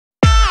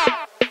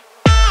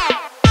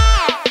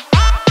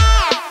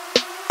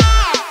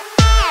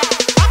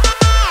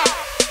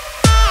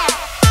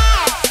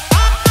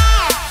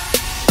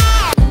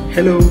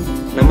Hello,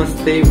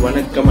 Namaste,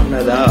 Vanakkam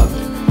Annada.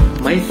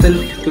 Myself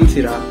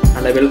Tulsira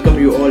and I welcome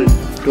you all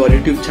to our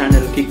YouTube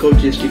channel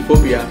GST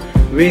Phobia,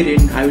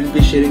 wherein I will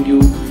be sharing you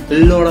a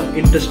lot of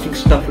interesting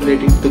stuff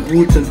relating to the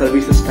Goods and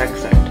Services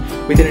Tax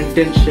Act with an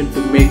intention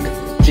to make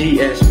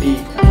GST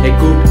a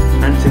good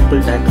and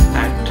simple tax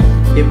act.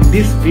 In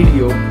this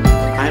video,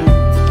 I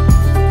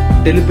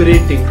am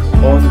deliberating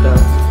on the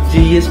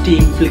GST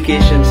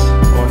implications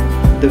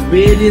on the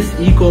various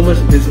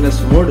e-commerce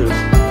business models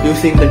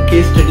using the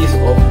case studies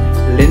of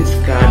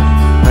Kart,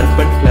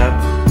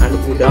 and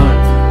Udaan.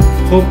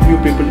 Hope you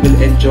people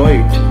will enjoy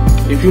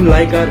it. If you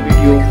like our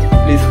video,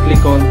 please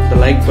click on the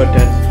like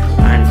button,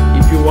 and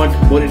if you want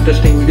more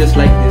interesting videos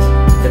like this,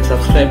 then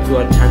subscribe to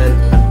our channel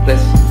and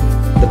press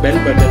the bell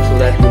button so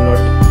that you will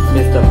not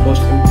miss the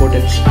most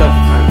important stuff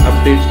and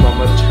updates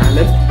from our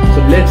channel.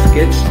 So let's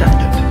get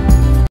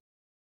started.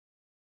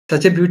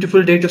 Such a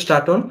beautiful day to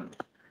start on.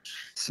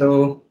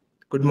 So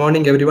good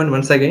morning everyone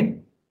once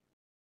again.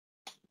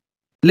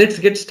 Let's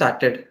get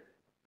started.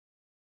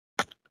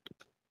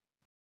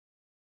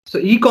 So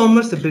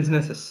e-commerce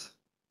businesses.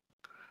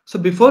 So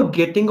before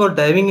getting or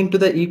diving into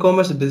the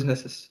e-commerce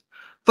businesses,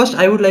 first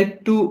I would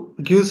like to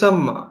give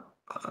some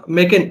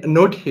make a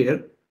note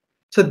here.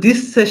 So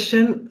this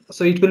session,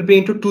 so it will be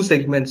into two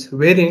segments,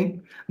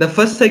 wherein the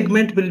first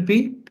segment will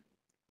be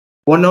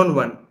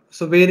one-on-one.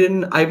 So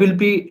wherein I will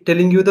be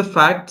telling you the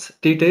facts,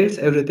 details,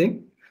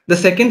 everything. The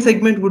second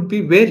segment would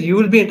be where you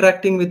will be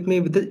interacting with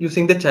me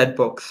using the chat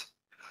box,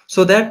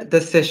 so that the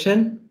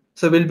session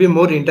will be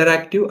more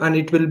interactive and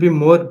it will be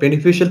more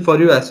beneficial for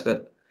you as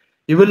well.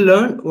 You will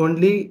learn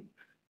only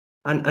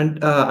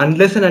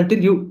unless and until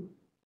you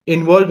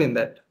involve in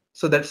that.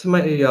 So that's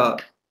my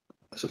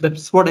so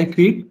that's what I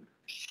feel.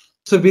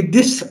 So with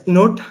this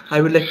note, I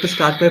would like to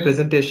start my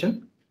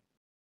presentation.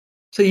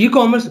 So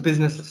e-commerce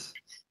businesses.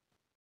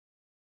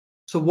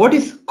 So what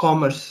is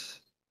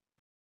commerce?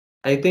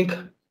 I think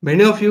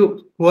many of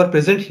you who are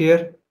present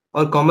here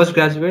are commerce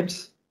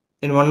graduates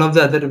in one of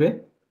the other way.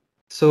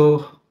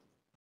 So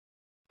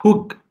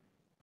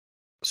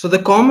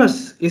the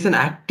commerce is an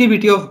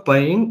activity of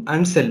buying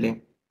and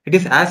selling. It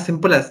is as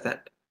simple as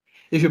that.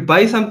 If you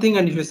buy something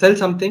and if you sell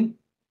something,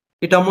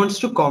 it amounts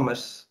to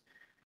commerce.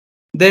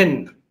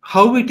 Then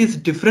how it is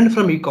different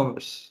from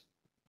e-commerce?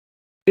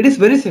 It is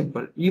very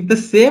simple. If the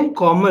same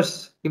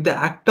commerce, if the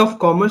act of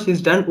commerce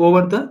is done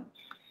over the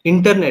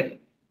internet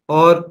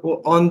or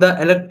on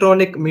the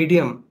electronic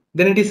medium,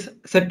 then it is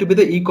said to be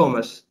the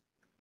e-commerce.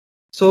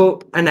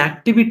 So an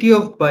activity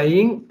of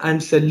buying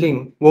and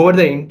selling over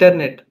the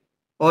internet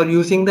or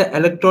using the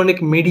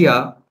electronic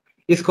media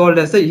is called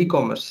as the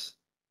e-commerce.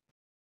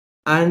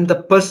 And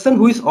the person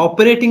who is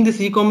operating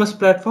these e-commerce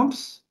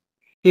platforms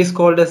is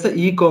called as the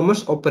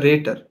e-commerce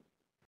operator.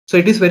 So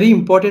it is very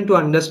important to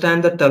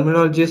understand the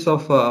terminologies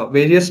of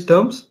various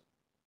terms.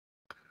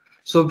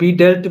 So we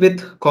dealt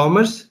with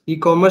commerce,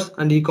 e-commerce,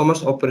 and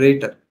e-commerce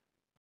operator.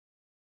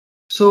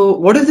 So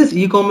what is this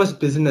e-commerce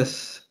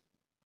business?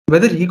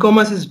 Whether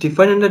e-commerce is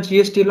defined under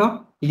GST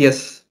law?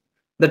 Yes.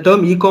 The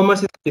term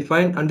e-commerce is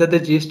defined under the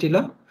GST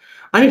law,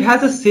 and it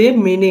has the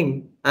same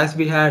meaning as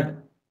we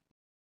had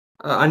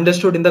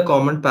understood in the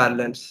common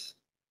parlance.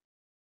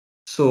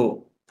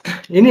 So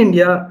in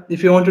India,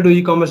 if you want to do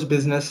e-commerce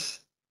business,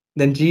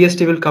 then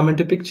GST will come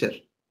into picture.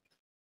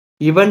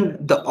 Even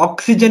the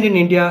oxygen in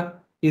India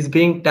is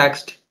being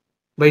taxed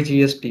by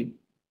GST.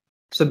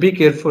 So be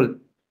careful.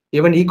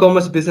 Even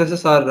e-commerce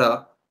businesses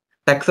are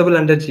taxable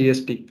under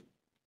GST.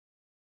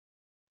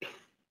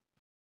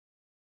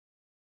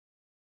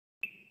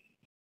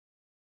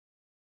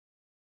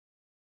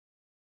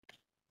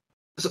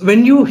 So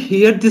when you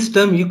hear this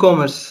term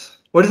e-commerce,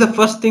 what is the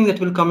first thing that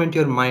will come into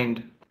your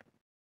mind?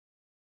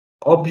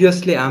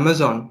 Obviously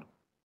Amazon.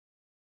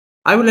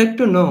 I would like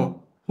to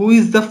know who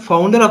is the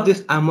founder of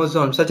this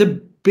Amazon, such a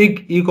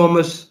big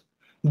e-commerce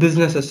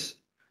businesses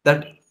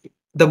that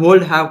the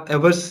world have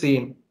ever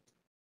seen.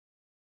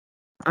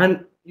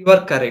 And you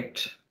are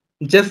correct.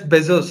 Jeff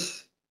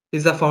Bezos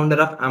is the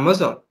founder of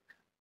Amazon.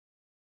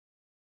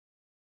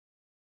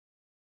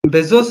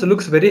 Bezos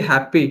looks very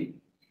happy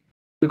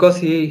because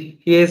he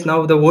is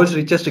now the world's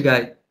richest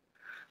guy.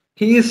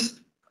 He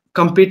is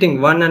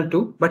competing 1 and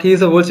 2, but he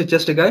is the world's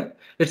richest guy.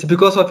 It's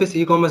because of his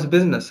e-commerce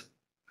business.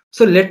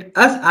 So let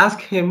us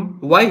ask him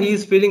why he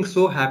is feeling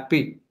so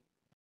happy.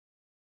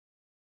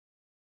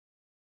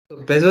 So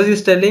Bezos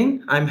is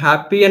telling, I'm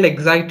happy and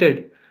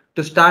excited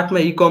to start my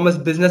e-commerce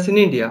business in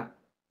India.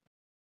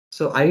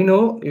 So I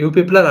know you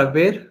people are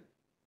aware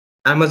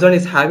Amazon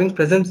is having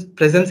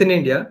presence in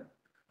India,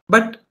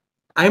 but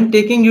I'm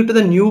taking you to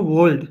the new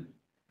world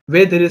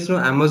where there is no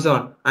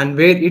Amazon and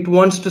where it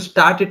wants to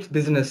start its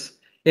business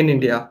in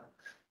India.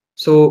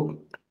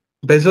 So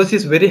Bezos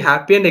is very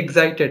happy and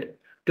excited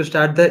to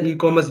start the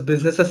e-commerce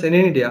businesses in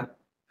India.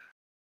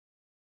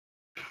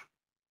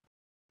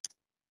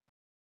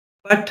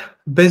 But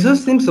Bezos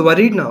seems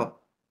worried now.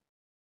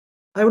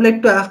 I would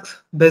like to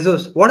ask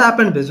Bezos, what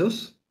happened,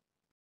 Bezos?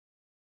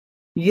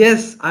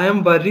 Yes, I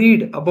am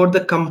worried about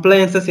the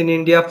compliances in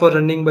India for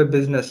running my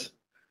business.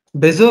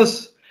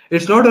 Bezos,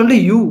 it's not only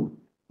you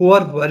who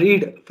are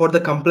worried for the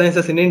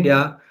compliances in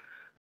India.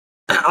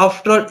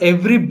 After all,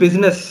 every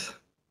business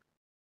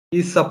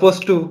is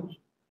supposed to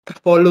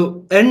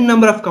follow n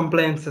number of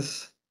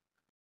compliances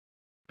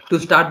to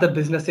start the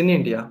business in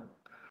India.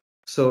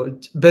 So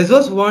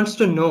Bezos wants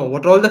to know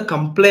what all the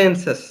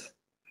compliances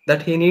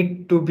that he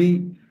need to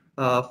be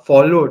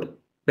followed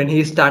when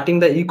he is starting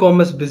the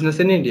e-commerce business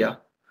in India.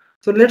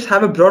 So let's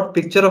have a broad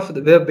picture of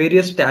the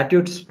various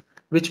statutes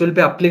which will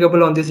be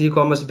applicable on this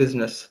e-commerce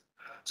business.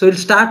 So we'll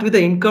start with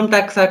the Income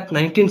Tax Act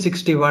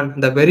 1961,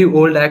 the very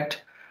old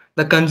act,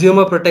 the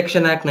Consumer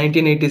Protection Act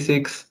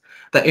 1986,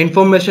 the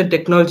Information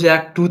Technology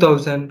Act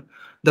 2000,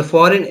 the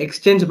Foreign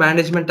Exchange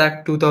Management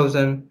Act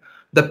 2000,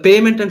 the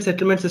Payment and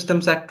Settlement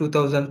Systems Act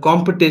 2000,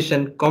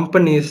 Competition,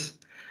 Companies,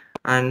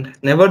 and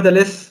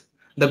nevertheless,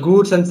 the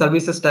Goods and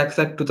Services Tax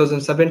Act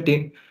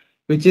 2017,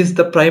 which is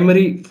the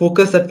primary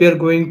focus that we are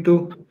going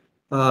to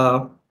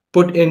uh,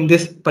 put in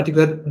this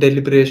particular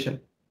deliberation.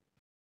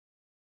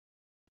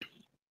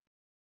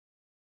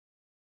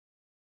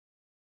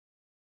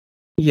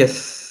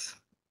 Yes,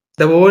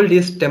 the world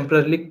is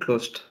temporarily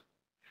closed.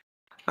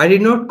 I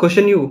did not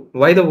question you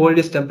why the world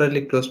is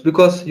temporarily closed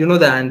because you know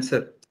the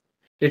answer.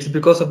 It's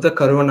because of the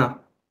corona.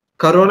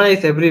 Corona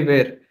is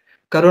everywhere.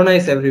 Corona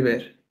is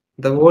everywhere.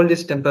 The world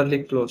is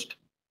temporarily closed.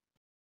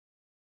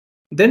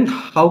 Then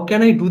how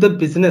can I do the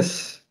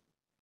business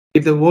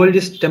if the world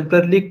is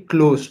temporarily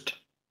closed?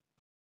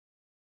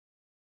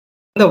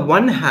 On the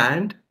one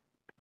hand,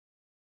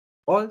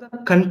 all the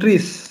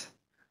countries,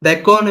 the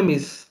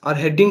economies are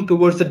heading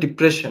towards the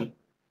depression.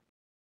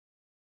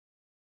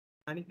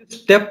 And if you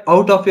step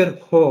out of your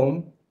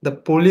home, the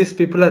police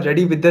people are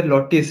ready with their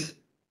lotties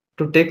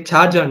to take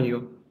charge on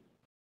you.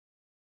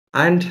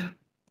 And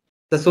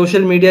the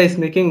social media is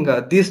making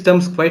these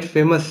terms quite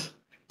famous.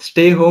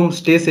 Stay home,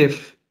 stay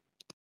safe.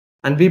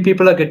 And we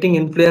people are getting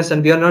influenced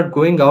and we are not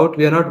going out,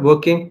 we are not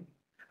working.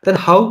 Then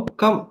how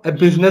come a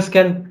business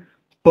can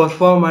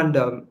perform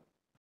and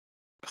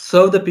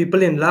serve the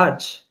people in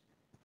large?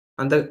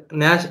 And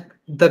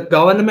the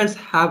governments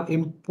have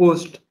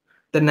imposed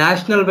the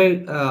national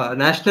wide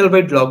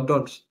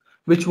lockdowns,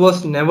 which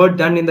was never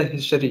done in the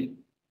history.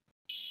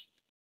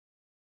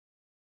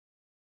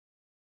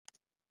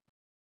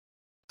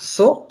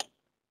 So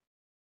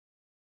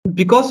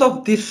because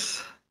of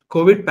this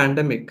COVID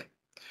pandemic,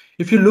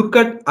 if you look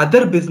at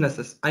other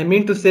businesses, I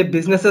mean to say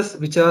businesses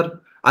which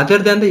are other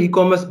than the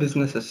e-commerce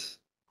businesses,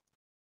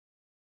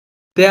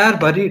 they are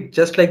worried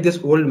just like this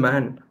old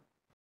man.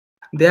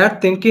 They are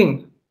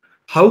thinking,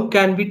 how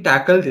can we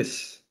tackle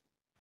this?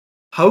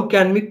 How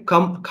can we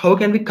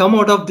come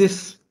out of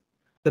this,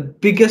 the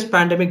biggest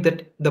pandemic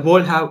that the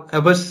world have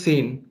ever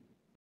seen?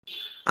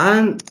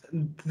 And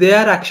they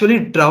are actually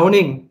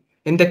drowning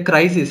in the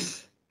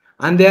crisis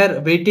and they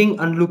are waiting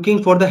and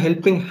looking for the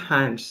helping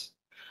hands.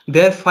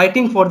 They are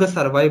fighting for the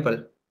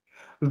survival.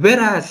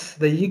 Whereas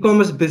the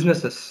e-commerce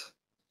businesses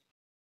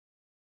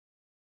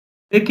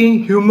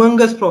making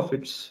humongous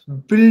profits,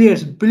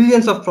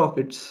 billions of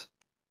profits,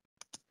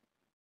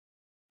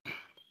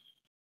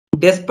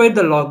 despite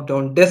the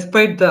lockdown,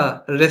 despite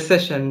the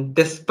recession,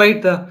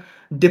 despite the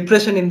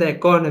depression in the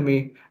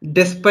economy,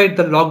 despite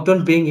the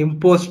lockdown being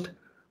imposed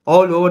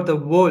all over the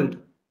world,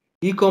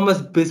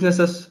 e-commerce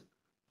businesses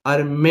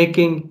are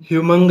making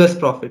humongous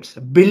profits,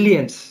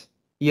 billions,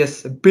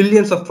 yes,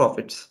 billions of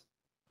profits.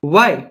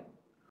 Why?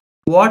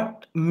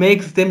 What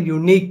makes them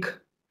unique?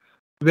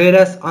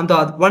 Whereas on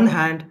the one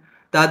hand,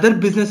 the other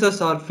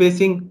businesses are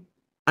facing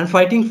and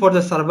fighting for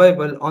the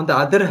survival. On the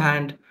other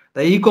hand,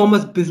 the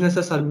e-commerce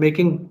businesses are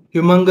making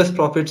humongous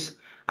profits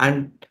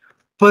and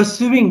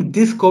pursuing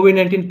this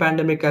COVID-19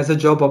 pandemic as a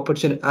job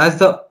opportunity, as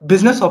the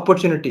business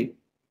opportunity.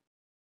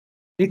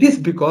 It is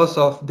because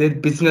of their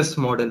business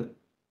model.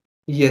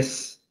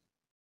 Yes,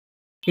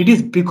 it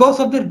is because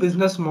of their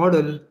business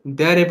model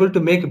they are able to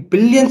make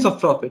billions of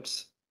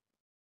profits.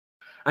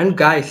 And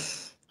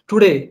guys,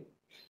 today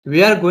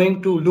we are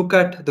going to look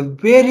at the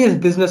various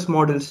business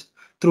models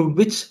through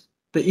which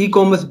the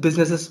e-commerce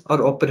businesses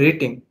are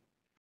operating.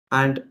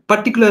 And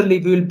particularly,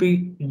 we will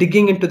be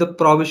digging into the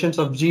provisions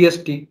of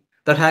GST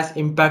that has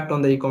impact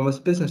on the e-commerce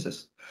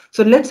businesses.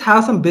 So let's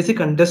have some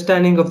basic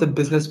understanding of the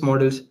business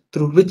models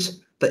through which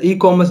the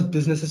e-commerce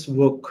businesses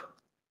work.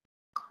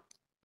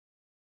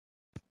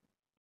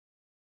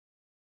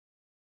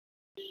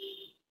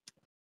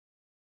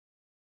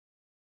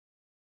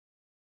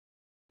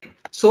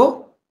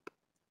 So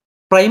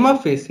prima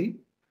facie,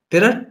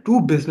 there are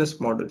two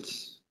business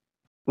models.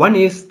 One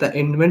is the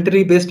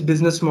inventory based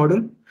business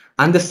model,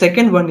 and the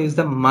second one is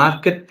the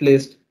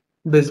marketplace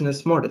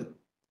business model.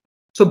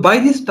 So by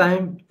this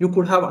time, you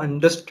could have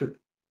understood.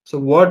 So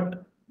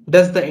what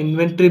does the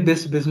inventory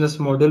based business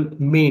model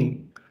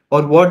mean?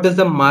 Or what does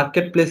the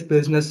marketplace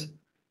business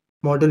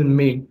model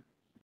mean?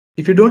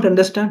 If you don't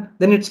understand,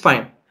 then it's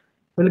fine.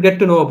 We'll get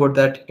to know about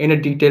that in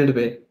a detailed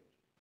way.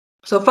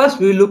 So first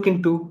we look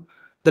into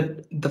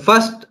the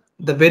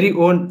very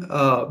own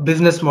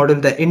business model,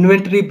 the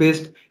inventory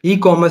based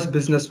e-commerce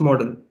business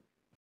model.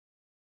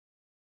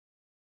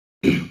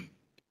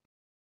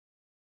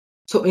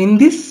 So in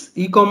this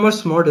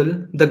e-commerce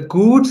model, the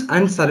goods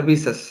and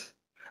services,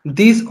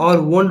 these are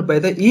owned by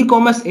the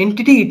e-commerce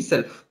entity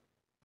itself.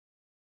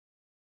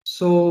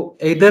 So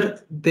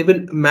either they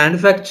will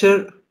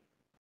manufacture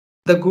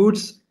the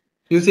goods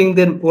using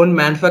their own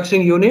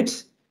manufacturing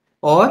units,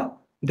 or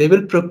they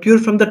will procure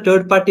from the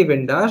third party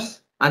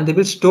vendors and they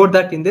will store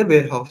that in their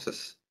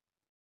warehouses.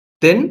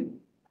 Then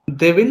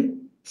they will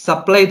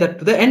supply that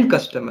to the end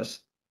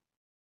customers.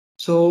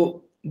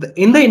 So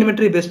in the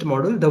inventory based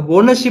model, the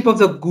ownership of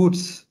the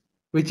goods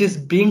which is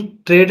being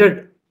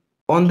traded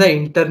on the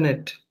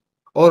internet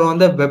or on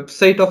the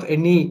website of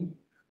any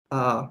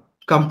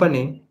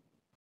company,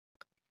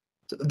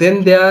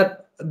 then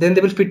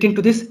they will fit into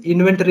this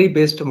inventory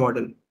based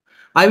model.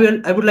 I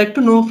would like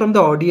to know from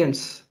the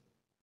audience.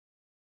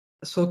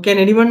 So can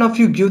anyone of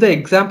you give the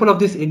example of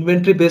this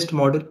inventory based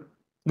model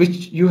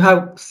which you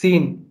have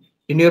seen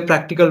in your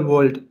practical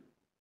world?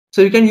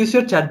 So you can use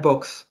your chat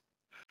box.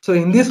 So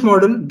in this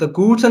model, the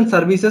goods and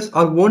services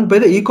are owned by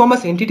the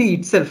e-commerce entity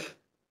itself.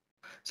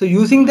 So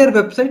using their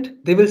website,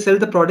 they will sell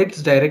the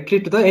products directly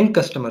to the end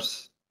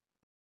customers.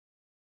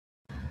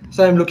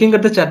 So I'm looking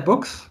at the chat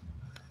box.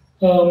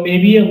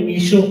 Maybe a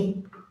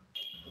Misho.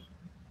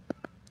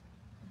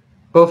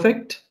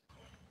 Perfect.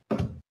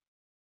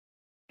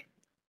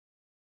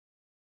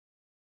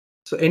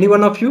 So any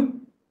one of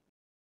you,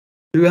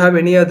 do you have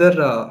any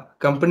other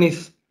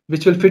companies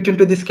which will fit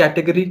into this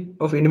category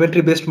of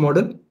inventory based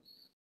model?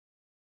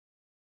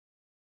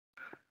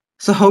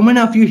 So how many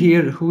of you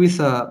here who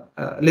is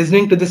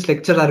listening to this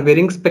lecture are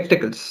wearing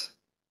spectacles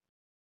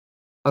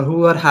or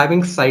who are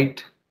having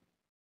sight?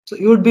 So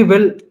you would be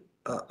well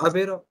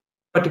aware of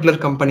particular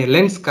company,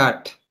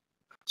 Kart.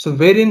 So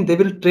wherein they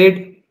will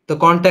trade the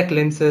contact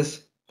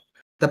lenses,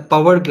 the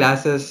powered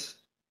glasses,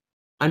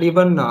 and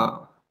even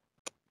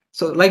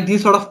so like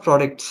these sort of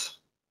products.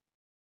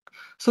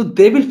 So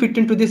they will fit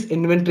into this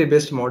inventory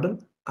based model,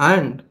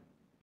 and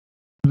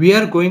we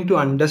are going to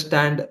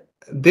understand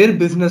their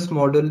business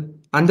model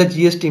and the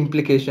GST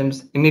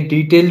implications in a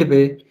detailed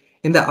way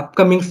in the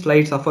upcoming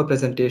slides of our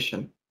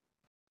presentation.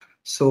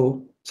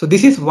 So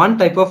this is one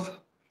type of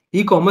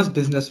e-commerce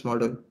business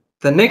model.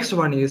 The next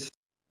one is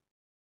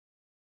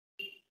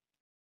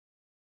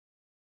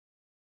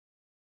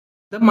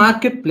the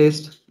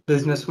marketplace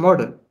business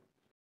model.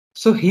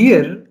 So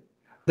here,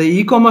 the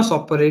e-commerce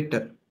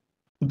operator,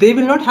 they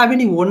will not have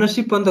any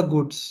ownership on the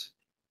goods.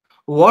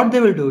 What they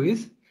will do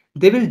is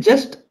they will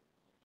just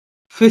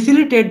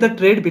facilitate the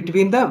trade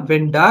between the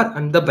vendor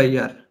and the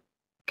buyer.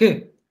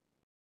 Okay.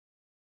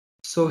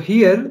 So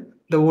here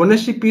the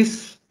ownership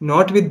is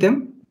not with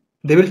them.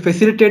 They will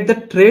facilitate the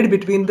trade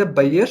between the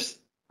buyers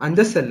and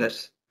the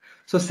sellers.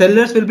 So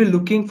sellers will be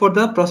looking for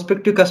the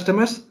prospective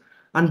customers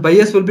and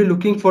buyers will be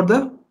looking for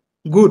the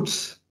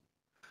goods.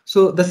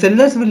 So the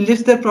sellers will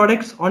list their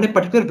products on a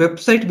particular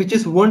website which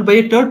is owned by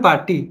a third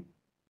party.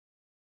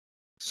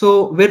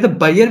 So where the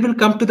buyer will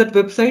come to that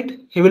website,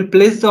 he will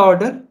place the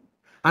order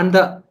and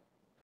the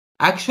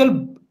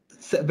actual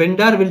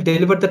vendor will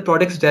deliver the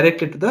products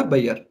directly to the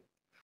buyer.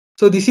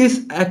 So this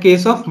is a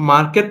case of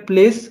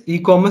marketplace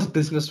e-commerce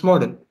business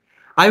model.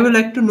 I would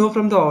like to know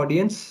from the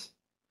audience,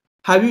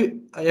 have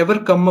you ever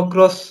come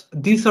across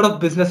these sort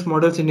of business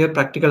models in your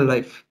practical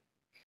life?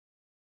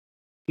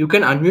 You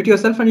can unmute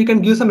yourself and you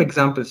can give some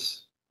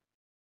examples.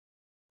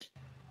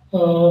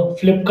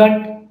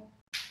 Flipkart.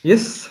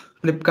 Yes,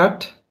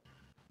 Flipkart.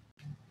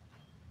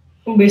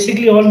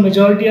 Basically, all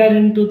majority are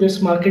into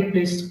this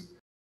marketplace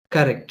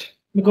Correct.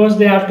 because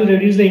they have to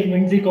reduce the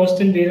inventory cost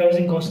and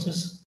warehousing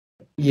costs.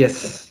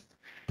 Yes.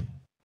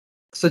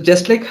 So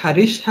just like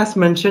Harish has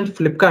mentioned,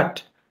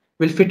 Flipkart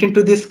will fit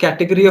into this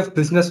category of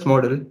business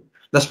model.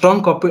 The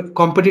strong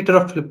competitor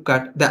of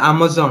Flipkart, the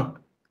Amazon,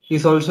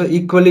 is also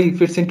equally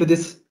fits into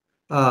this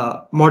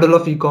model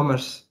of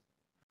e-commerce.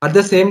 At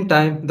the same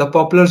time, the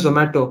popular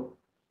Zomato,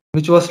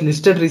 which was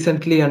listed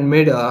recently and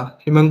made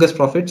humongous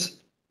profits,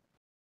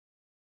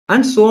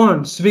 and so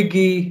on,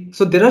 Swiggy.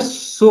 So there are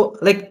so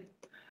like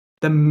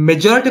the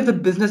majority of the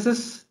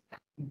businesses,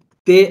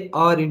 they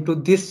are into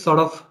this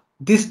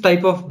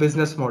type of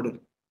business model,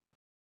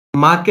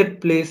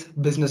 marketplace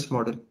business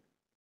model.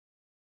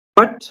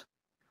 But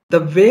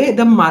the way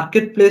the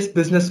marketplace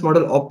business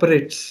model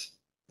operates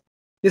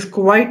is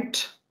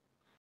quite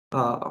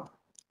uh,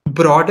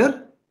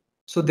 broader.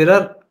 So there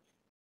are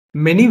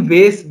many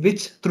ways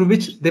through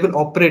which they will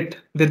operate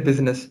their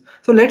business.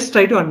 So let's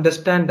try to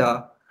understand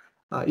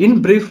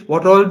in brief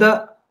what are all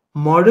the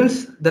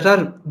models that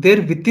are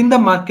there within the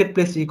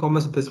marketplace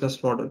e-commerce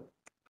business model.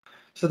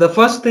 So the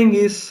first thing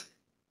is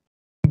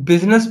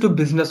business to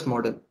business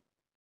model.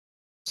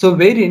 So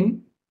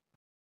wherein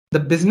the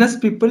business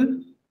people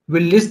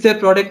will list their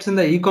products in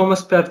the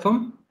e-commerce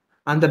platform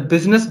and the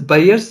business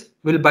buyers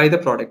will buy the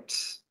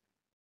products.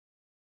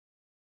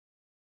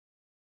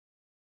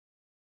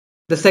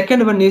 The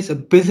second one is a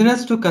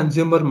business to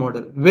consumer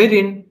model,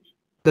 wherein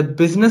the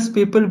business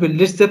people will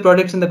list their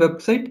products on the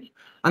website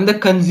and the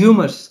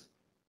consumers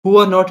who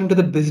are not into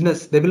the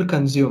business, they will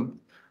consume.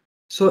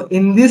 So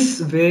in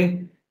this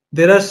way,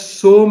 there are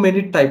so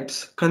many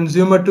types,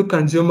 consumer to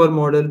consumer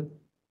model,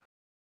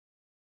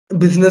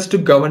 business to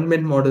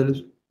government model,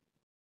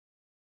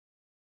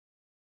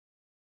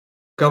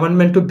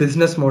 government to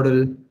business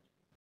model,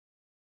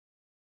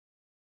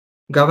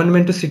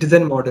 government to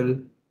citizen model,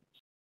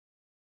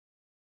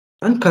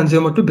 and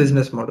consumer to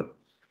business model.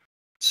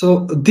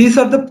 So these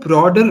are the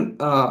broader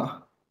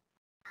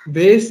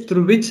ways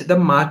through which the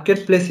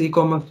marketplace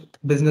e-commerce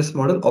business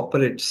model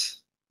operates.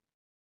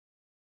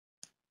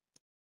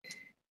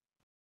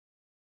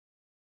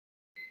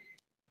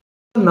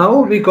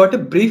 Now we got a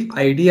brief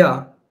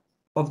idea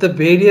of the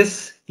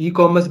various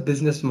e-commerce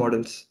business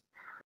models.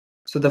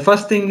 So the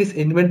first thing is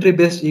inventory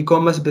based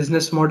e-commerce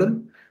business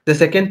model. The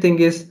second thing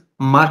is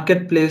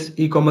marketplace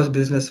e-commerce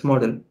business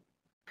model.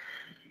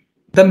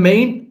 The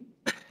main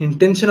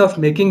intention of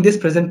making this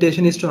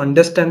presentation is to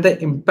understand the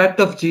impact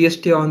of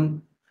GST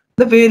on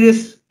the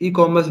various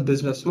e-commerce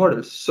business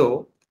models.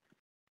 So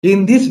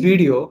in this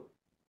video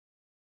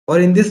or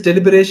in this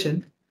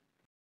deliberation,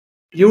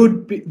 we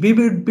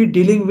would be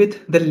dealing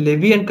with the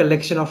levy and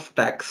collection of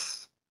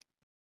tax,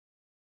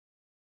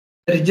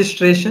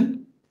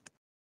 registration,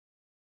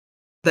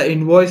 the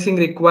invoicing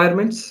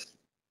requirements,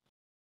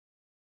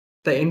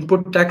 the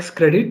input tax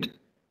credit,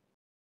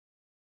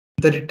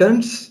 the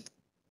returns,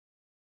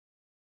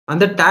 and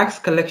the tax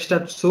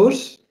collection at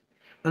source,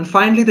 and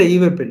finally the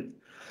e-way bill.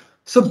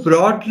 So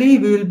broadly,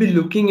 we will be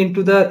looking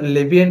into the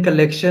levy and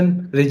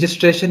collection,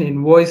 registration,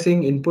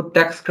 invoicing, input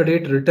tax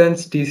credit,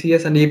 returns,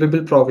 TCS, and e-way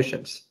bill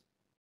provisions.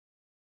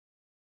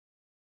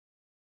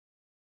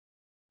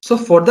 So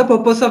for the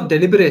purpose of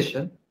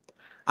deliberation,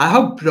 I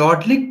have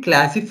broadly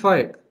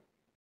classified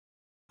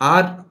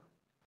our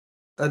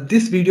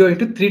this video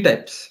into three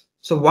types.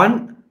 So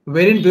one,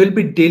 wherein we will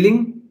be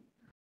dealing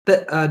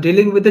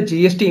with the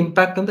GST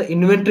impact on the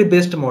inventory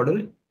based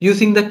model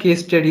using the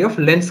case study of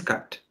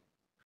Kart.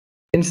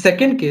 In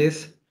second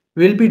case,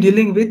 we'll be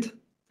dealing with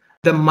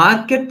the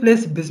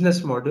marketplace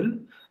business model,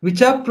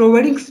 which are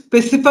providing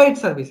specified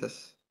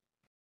services.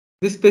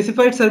 These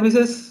specified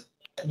services,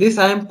 this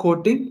I am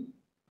quoting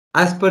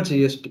as per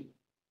GST.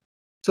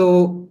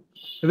 So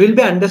we'll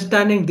be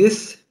understanding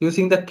this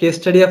using the case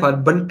study of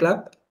Urban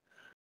Club.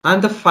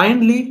 And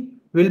finally,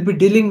 we'll be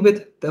dealing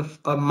with the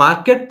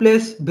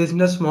marketplace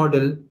business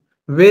model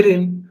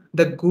wherein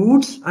the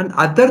goods and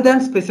other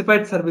than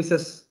specified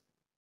services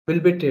will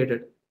be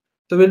traded.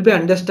 So we'll be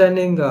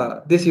understanding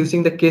this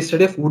using the case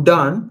study of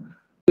Udaan,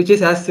 which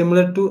is as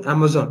similar to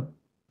Amazon.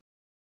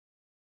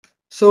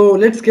 So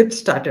let's get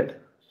started.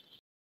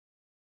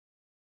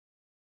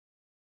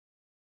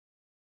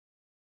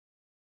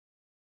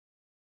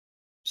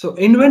 So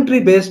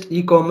inventory based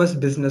e-commerce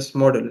business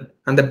model,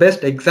 and the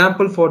best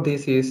example for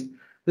this is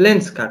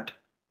Lenskart.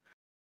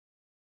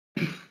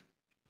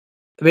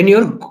 When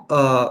you're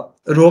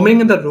roaming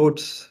in the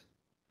roads,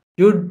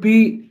 you'd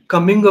be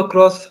coming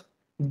across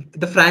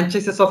the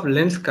franchises of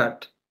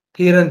Lenskart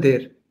here and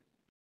there.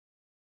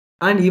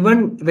 And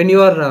even when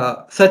you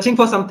are searching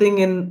for something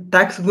in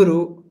Tax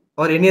Guru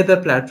or any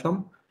other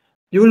platform,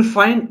 you will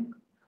find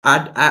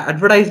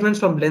advertisements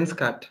from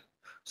Lenskart.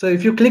 So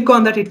if you click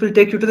on that, it will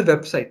take you to the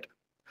website.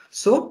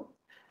 So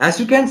as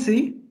you can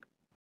see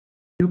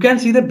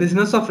the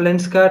business of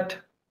Lenskart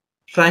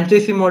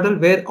franchisee model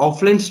where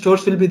offline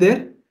stores will be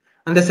there.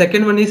 And the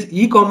second one is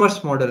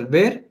e-commerce model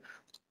where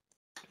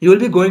you will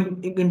be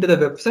going into the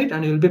website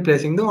and you will be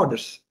placing the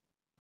orders.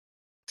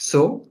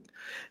 So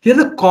here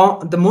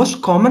the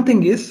most common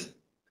thing is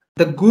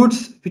the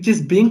goods which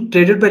is being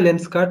traded by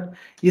Lenskart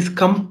is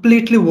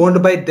completely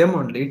owned by them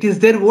only. It is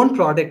their own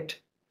product.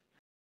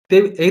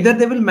 Either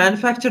they will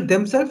manufacture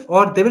themselves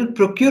or they will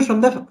procure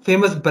from the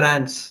famous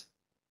brands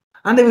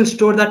and they will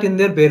store that in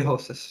their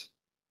warehouses.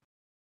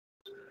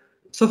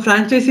 So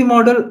franchisee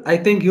model, I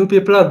think you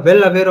people are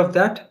well aware of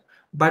that.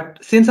 But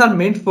since our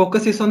main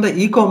focus is on the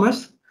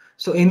e-commerce,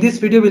 so in this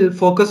video we'll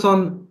focus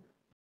on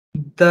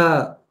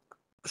the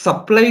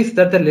supplies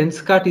that the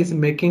Lenskart is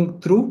making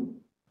through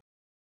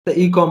the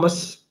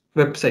e-commerce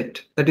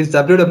website, that is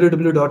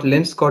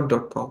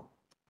www.lenskart.com.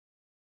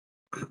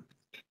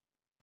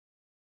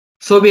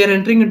 So we are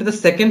entering into the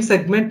second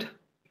segment,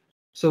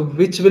 so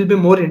which will be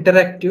more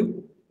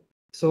interactive.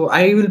 So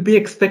I will be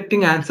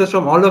expecting answers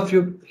from all of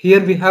you.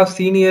 Here we have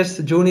seniors,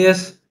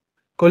 juniors,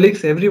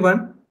 colleagues,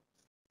 everyone.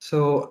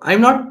 So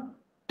I'm not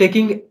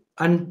taking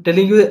and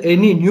telling you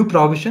any new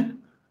provision,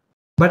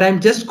 but I'm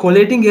just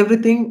collating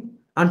everything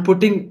and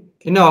putting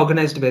in an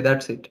organized way.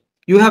 That's it.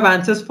 You have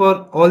answers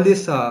for all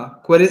these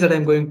queries that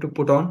I'm going to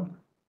put on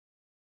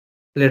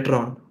later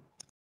on.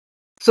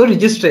 So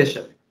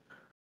registration.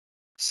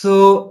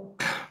 So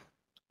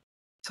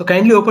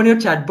kindly open your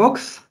chat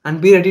box and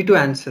be ready to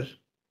answer.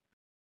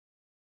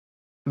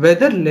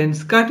 Whether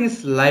Lenskart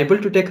is liable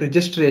to take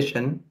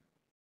registration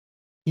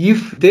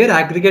if their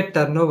aggregate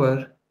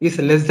turnover is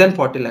less than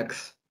 40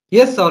 lakhs.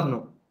 Yes or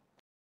no?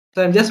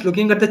 So I'm just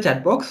looking at the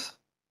chat box.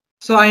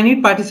 So I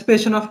need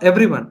participation of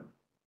everyone.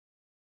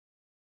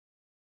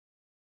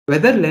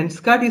 Whether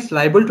Lenskart is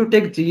liable to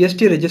take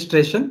GST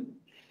registration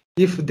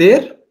if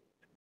their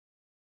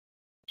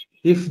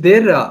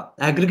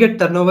aggregate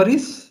turnover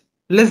is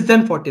less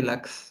than 40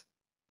 lakhs.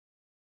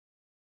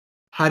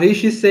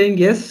 Harish is saying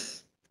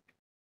yes.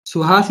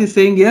 Suhas is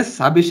saying yes.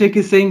 Abhishek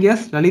is saying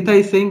yes. Lalita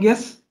is saying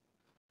yes.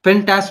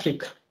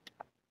 Fantastic.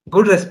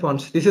 Good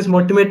response. This is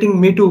motivating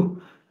me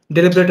to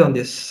deliberate on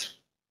this.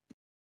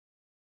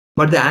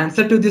 But the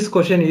answer to this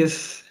question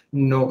is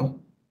no.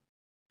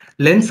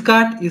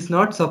 Lenskart is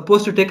not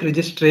supposed to take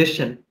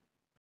registration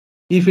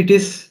if it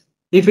is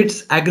if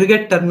its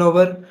aggregate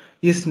turnover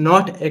is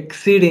not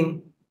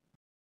exceeding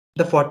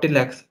the 40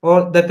 lakhs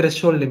or the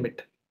threshold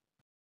limit.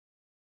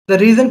 The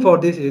reason for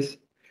this is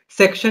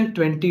section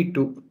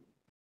 22.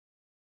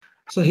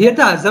 So here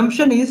the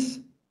assumption is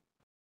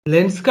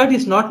Lenskart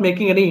is not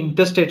making any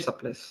interstate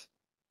supplies.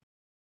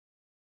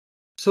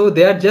 So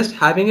they are just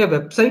having a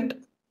website.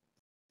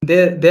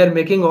 They're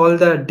making all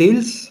the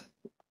deals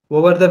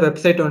over the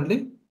website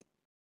only.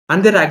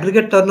 And their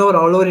aggregate turnover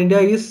all over India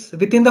is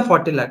within the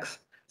 40 lakhs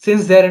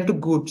since they are into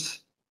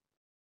goods.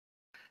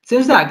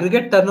 Since the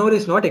aggregate turnover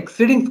is not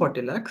exceeding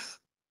 40 lakhs,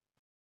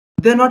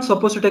 they're not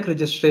supposed to take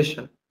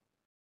registration.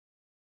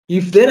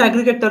 If their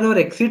aggregate turnover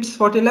exceeds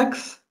 40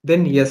 lakhs,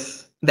 then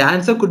yes, the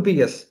answer could be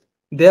yes.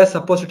 They are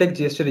supposed to take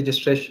GST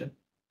registration.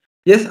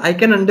 Yes, I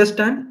can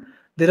understand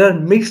there are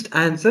mixed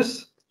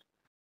answers.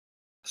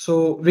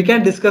 So we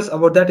can discuss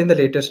about that in the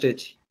later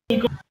stage.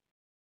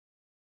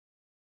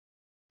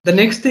 The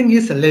next thing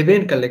is levy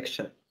and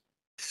collection.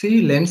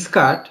 See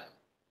Lenskart.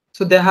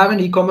 So they have an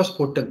e-commerce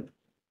portal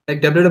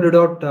like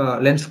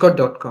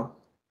www.lenskart.com.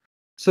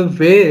 So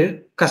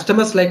where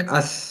customers like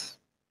us,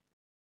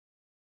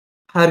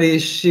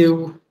 Harish,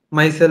 Shiv,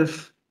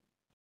 myself,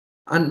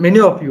 and many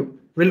of you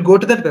will go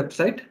to that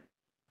website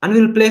and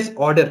will place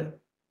order.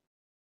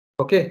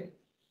 Okay.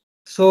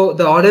 So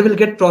the order will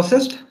get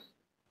processed.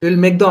 We will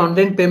make the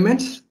online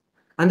payments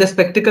and the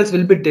spectacles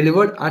will be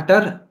delivered at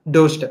our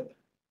doorstep.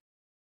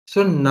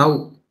 So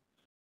now,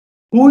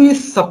 who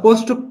is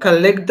supposed to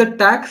collect the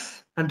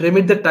tax and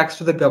remit the tax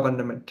to the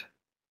government?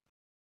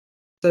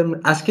 So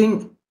I'm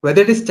asking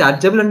whether it is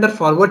chargeable under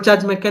forward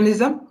charge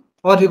mechanism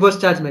or reverse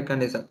charge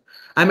mechanism.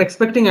 I'm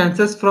expecting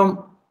answers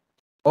from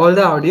all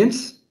the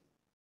audience.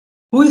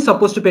 Who is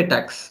supposed to pay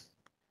tax?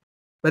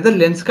 Whether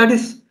Lenskart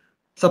is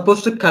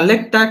supposed to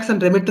collect tax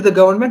and remit to the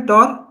government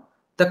or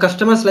the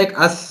customers like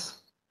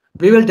us,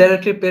 we will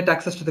directly pay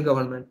taxes to the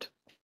government.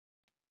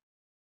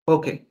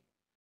 Okay.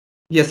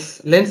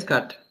 Yes,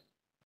 Lenskart.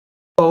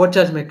 Forward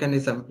charge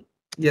mechanism.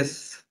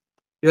 Yes,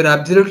 you're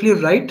absolutely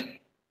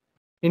right.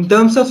 In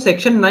terms of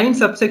section 9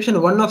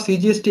 subsection 1 of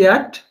CGST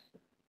Act,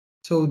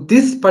 so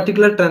this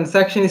particular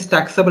transaction is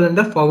taxable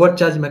under forward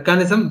charge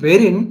mechanism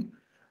wherein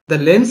the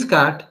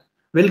Lenskart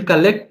will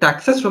collect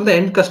taxes from the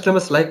end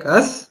customers like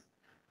us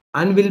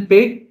and will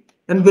pay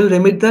and will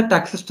remit the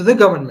taxes to the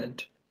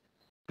government.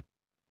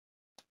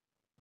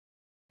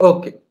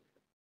 Okay.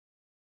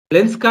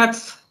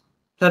 Lenskart's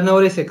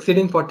turnover is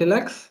exceeding 40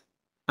 lakhs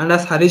and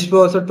as Harish Bhai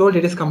also told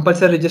it is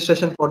compulsory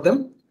registration for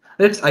them.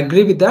 Let's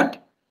agree with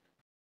that.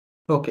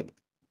 Okay.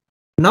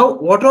 Now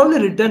what are all the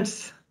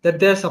returns that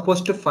they are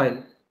supposed to file?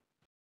 It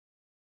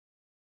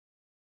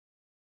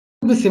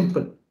will be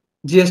simple.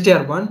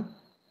 GSTR1,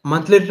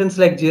 monthly returns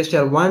like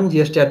GSTR1,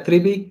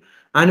 GSTR3B,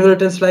 annual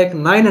returns like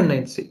 9 and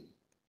 9C,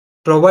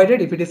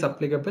 provided if it is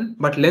applicable.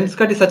 But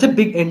Lenskart is such a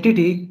big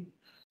entity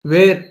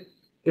where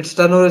its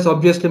turnover is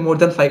obviously more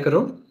than 5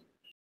 crore.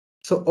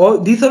 So all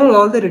these are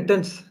all the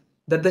returns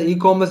that the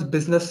e-commerce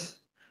business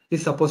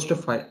is supposed to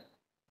file.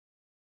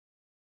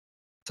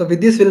 So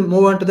with this, we'll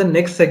move on to the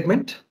next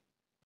segment.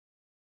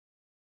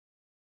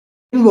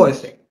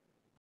 Invoicing.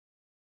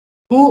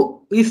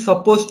 Who is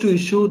supposed to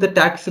issue the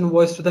tax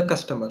invoice to the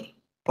customer?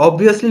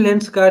 Obviously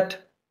Lenskart.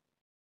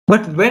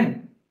 But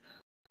when?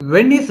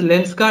 When is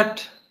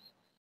Lenskart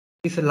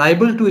is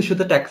liable to issue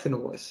the tax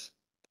invoice?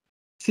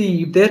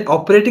 See, if they're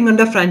operating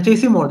under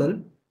franchisee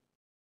model,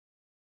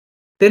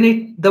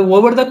 then the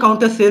over the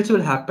counter sales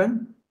will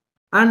happen,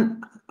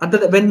 and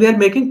when we are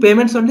making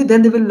payments only,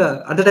 then they will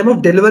at the time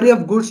of delivery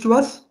of goods to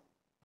us,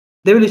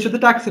 they will issue the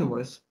tax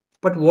invoice.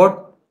 But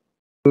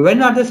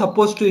when are they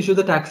supposed to issue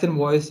the tax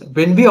invoice?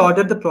 When we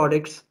order the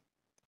products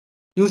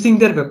using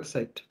their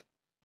website.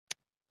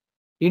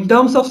 In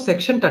terms of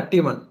section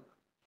 31,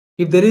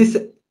 if there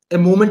is a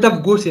movement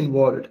of goods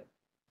involved,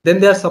 then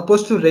they are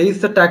supposed to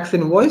raise the tax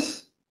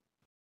invoice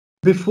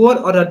before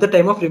or at the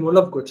time of removal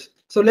of goods.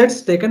 So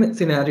let's take a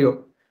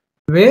scenario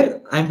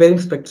where I'm wearing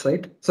specs,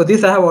 right? So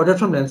this I have ordered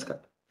from Lenskart.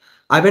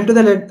 I went to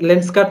the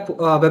Lenskart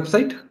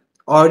website,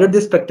 ordered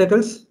the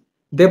spectacles,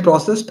 they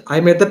processed, I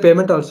made the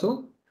payment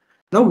also.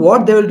 Now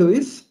what they will do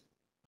is,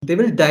 they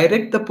will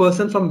direct the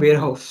person from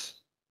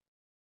warehouse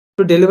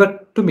to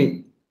deliver to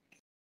me.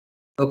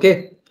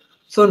 Okay.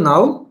 So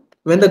now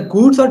when the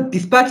goods are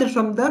dispatched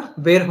from the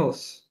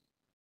warehouse,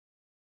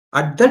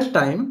 at that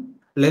time,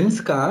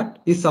 Lenskart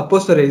is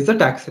supposed to raise the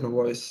tax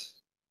invoice.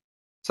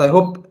 So I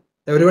hope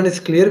everyone is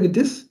clear with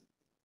this.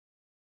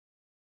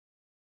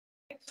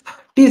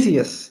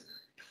 TCS.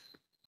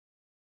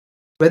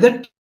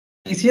 Whether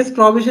TCS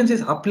provisions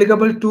is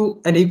applicable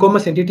to an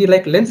e-commerce entity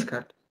like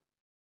Lenskart.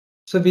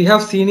 So we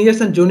have seniors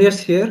and juniors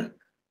here.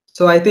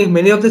 So I think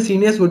many of the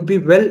seniors would be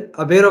well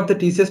aware of the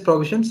TCS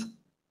provisions.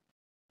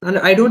 And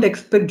I don't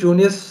expect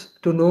juniors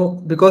to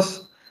know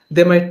because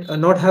they might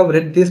not have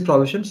read this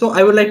provision. So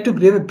I would like to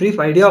give a brief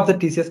idea of the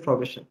TCS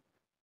provision.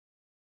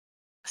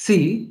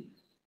 See,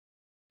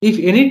 if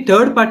any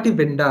third party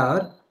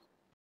vendor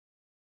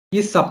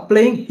is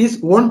supplying his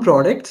own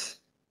products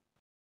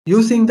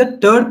using the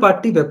third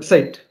party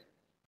website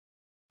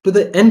to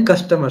the end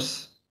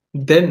customers,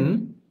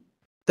 then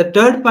the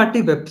third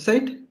party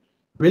website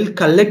will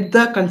collect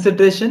the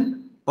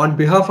consideration on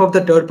behalf of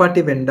the third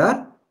party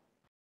vendor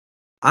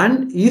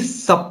and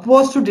is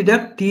supposed to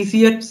deduct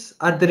TCS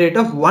at the rate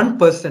of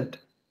 1%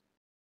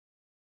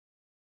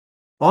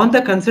 on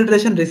the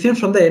consideration received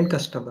from the end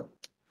customer.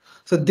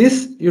 So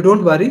this, you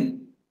don't worry,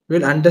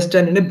 we'll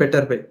understand in a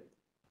better way.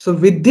 So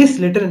with this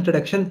little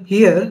introduction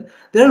here,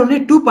 there are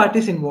only two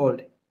parties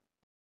involved,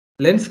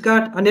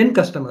 Lenskart and end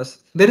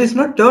customers. There is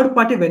no third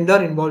party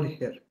vendor involved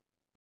here.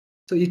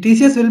 So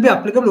TCS will be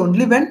applicable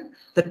only when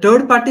the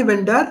third party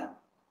vendor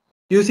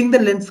using the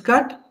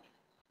Lenskart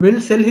will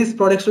sell his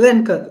products to the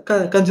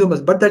end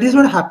consumers. But that is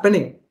not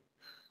happening.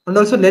 And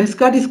also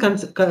Lenskart is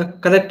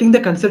collecting the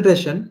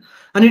consideration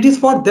and it is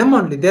for them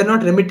only. They are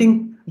not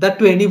remitting that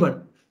to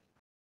anyone.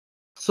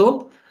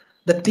 So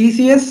the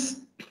TCS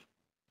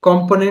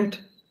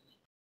component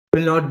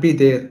will not be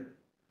there.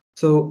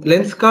 So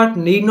Lenskart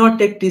need not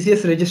take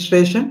TCS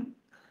registration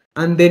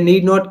and they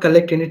need not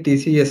collect any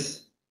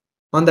TCS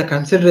on the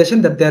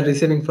consideration that they are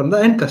receiving from the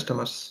end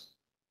customers.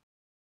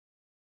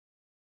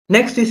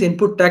 Next is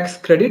input tax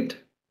credit.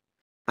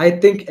 I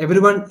think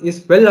everyone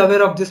is well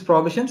aware of these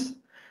provisions.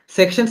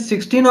 Section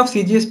 16 of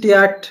CGST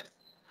Act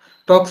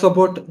talks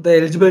about the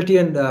eligibility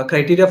and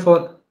criteria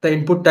for the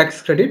input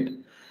tax credit,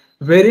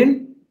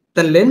 wherein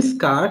the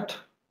Lenskart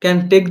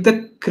can take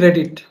the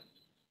credit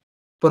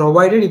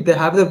provided if they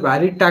have the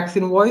valid tax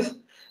invoice,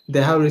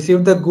 they have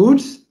received the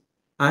goods,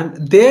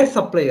 and their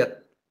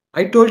supplier.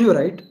 I told you,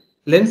 right?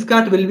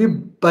 Lenskart will be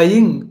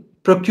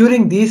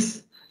procuring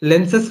these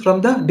lenses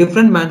from the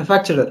different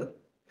manufacturer.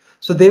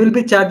 So they will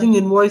be charging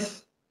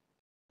invoice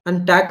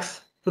and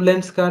tax to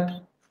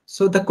Lenskart.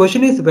 So the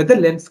question is whether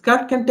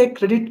Lenskart can take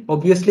credit.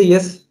 Obviously,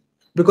 yes,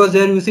 because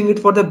they are using it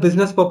for the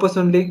business purpose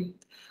only,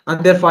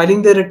 and they're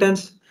filing their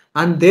returns,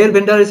 and their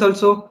vendor is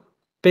also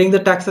paying the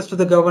taxes to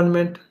the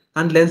government.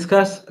 And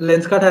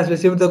Lenskart has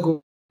received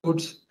the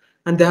goods,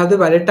 and they have the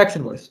valid tax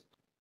invoice.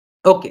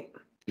 Okay.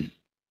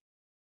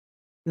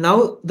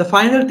 Now the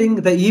final thing,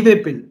 the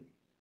e-way bill.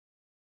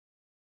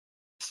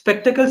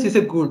 Spectacles is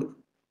a good.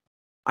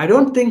 I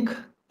don't think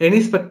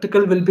any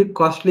spectacle will be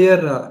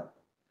costlier,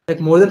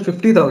 like more than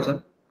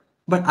 50,000.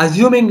 But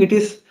assuming it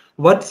is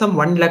worth some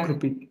 1 lakh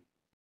rupee,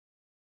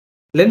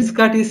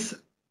 Lenskart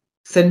is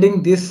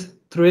sending this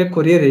through a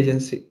courier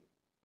agency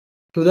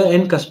to the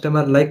end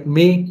customer like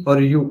me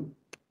or you.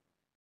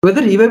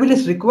 Whether e-way bill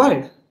is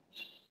required,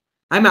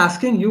 I'm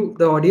asking you,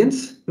 the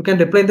audience, you can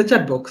reply in the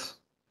chat box.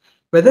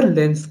 Whether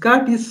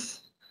Lenskart is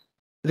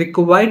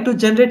required to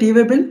generate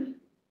e-way bill?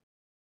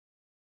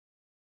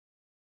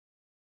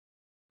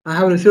 I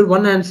have received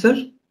one answer.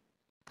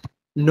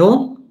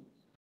 No.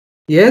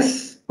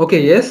 Yes.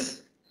 Okay,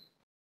 yes.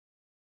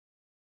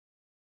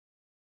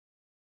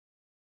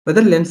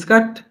 Whether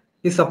Lenskart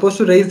is supposed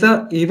to raise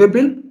the e-way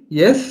bill?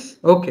 Yes.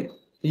 Okay.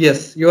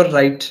 Yes, you are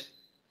right.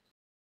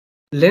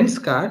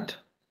 Lenskart,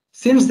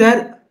 since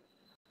they're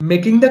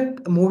moving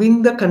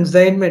the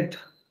consignment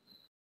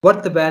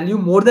worth the value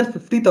more than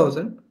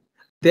 50,000,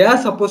 they are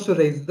supposed to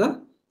raise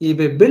the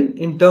e-way bill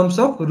in terms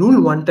of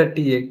Rule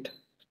 138.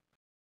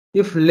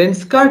 If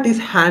Lenskart is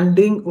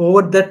handing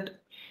over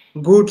that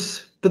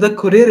goods to the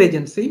courier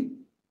agency,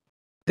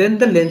 then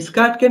the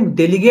Lenskart can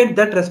delegate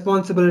that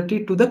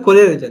responsibility to the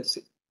courier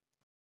agency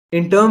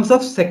in terms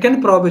of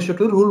second provision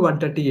to Rule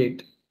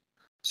 138.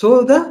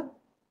 So the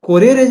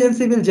courier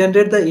agency will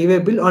generate the e-way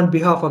bill on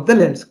behalf of the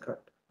Lenskart.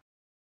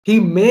 He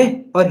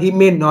may or he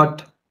may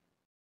not,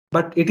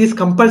 but it is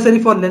compulsory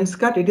for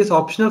Lenskart. It is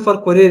optional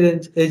for courier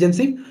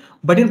agency.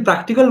 But in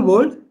practical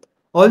world,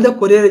 all the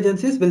courier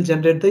agencies will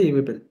generate the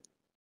e-way bill.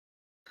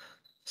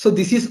 So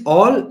this is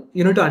all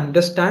you need to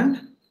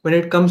understand when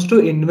it comes to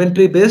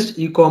inventory based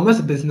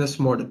e-commerce business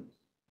model.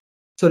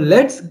 So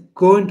let's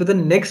go into the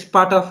next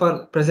part of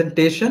our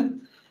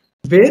presentation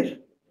where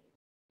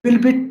we'll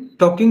be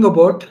talking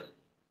about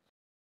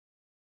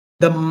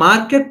the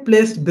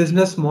marketplace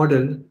business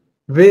model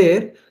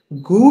where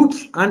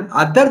goods and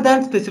other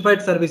than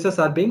specified services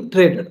are being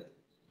traded.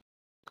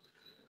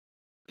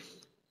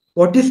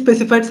 What is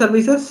specified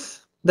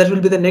services? That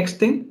will be the next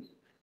thing.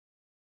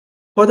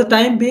 For the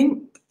time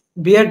being,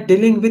 we are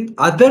dealing with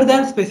other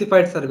than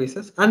specified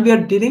services and we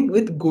are dealing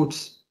with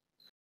goods.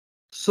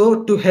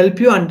 So to help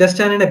you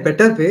understand in a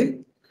better way,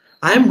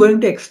 I am going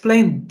to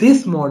explain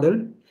this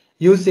model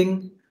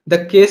using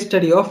the case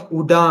study of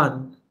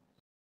Udaan.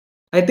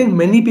 I think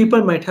many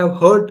people might have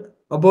heard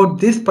about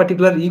this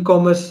particular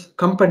e-commerce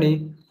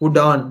company,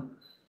 Udaan,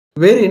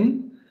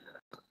 wherein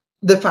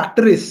the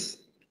factories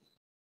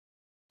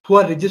who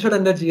are registered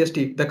under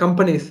GST, the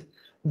companies,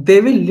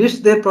 they will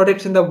list their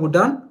products in the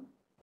Udaan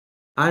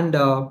and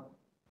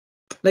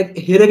like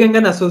Hiragang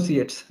and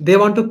Associates, they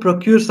want to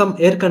procure some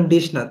air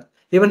conditioner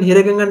Even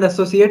Hiragang and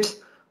Associates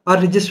are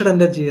registered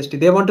under GST.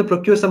 They want to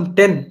procure some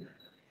 10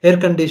 air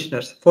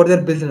conditioners for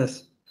their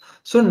business.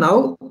 So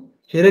now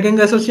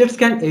Hiragang Associates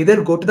can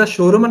either go to the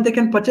showroom and they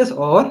can purchase,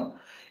 or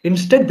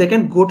instead they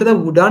can go to the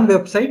Udaan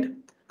website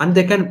and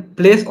they can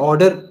place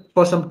order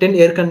for some 10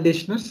 air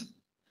conditioners.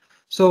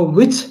 So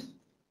which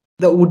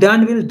the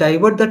Udaan will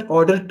divert that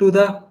order to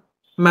the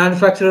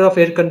manufacturer of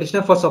air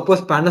conditioner, for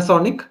suppose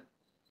Panasonic,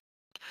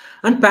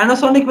 and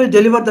Panasonic will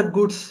deliver that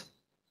goods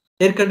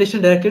air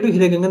conditioner directly to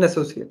Hiragang and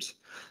Associates.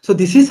 So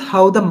this is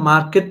how the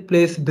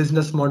marketplace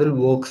business model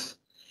works.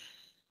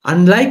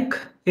 Unlike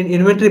in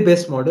inventory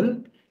based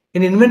model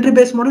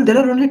there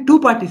are only two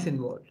parties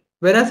involved.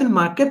 Whereas in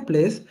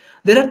marketplace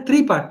there are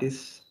three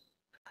parties: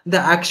 the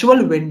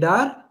actual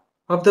vendor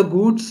of the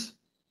goods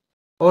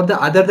or the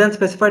other than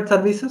specified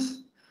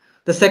services.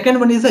 The second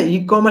one is the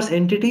e-commerce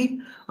entity,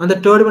 and the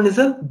third one is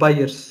the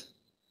buyers.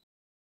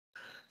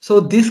 So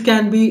this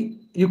can be,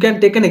 you can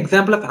take an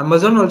example of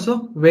Amazon also,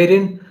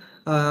 wherein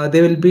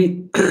they will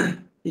be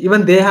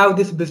even they have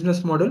this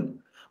business model,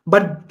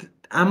 but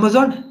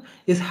Amazon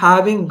is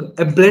having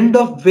a blend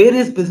of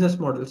various business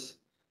models.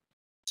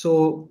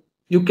 So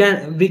we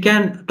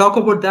can talk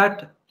about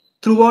that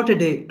throughout a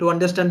day to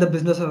understand the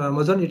business of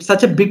Amazon. It's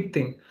such a big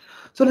thing.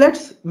 So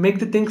let's make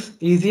the things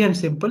easy and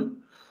simple.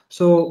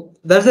 So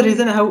that's the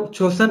reason I have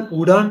chosen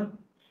Udaan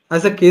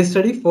as a case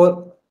study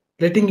for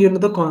letting you know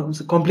the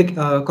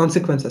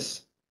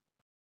consequences.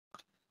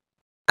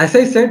 As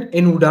I said,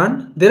 in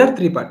Udaan, there are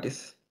three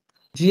parties: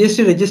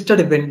 GST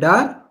registered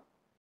vendor,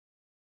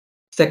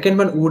 second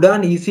one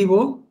Udaan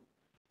ECO,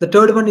 the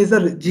third one is the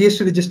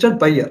GST registered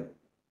buyer.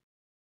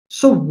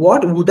 So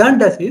what Udaan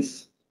does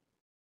is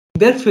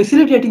they're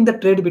facilitating the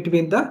trade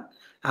between the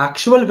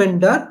actual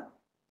vendor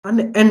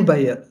and end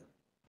buyer.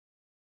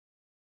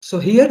 So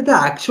here the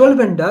actual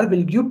vendor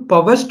will give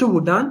powers to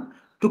Udaan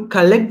to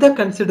collect the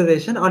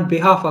consideration on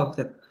behalf of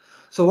them.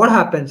 So what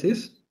happens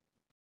is,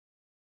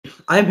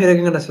 I am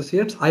Hiragang and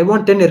Associates. I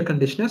want 10 air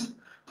conditioners.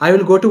 I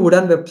will go to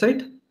Udaan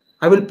website.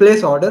 I will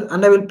place order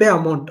and I will pay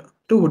amount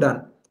to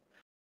Udaan.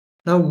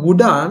 Now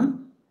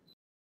Udaan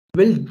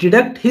will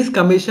deduct his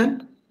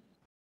commission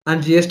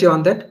and GST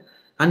on that,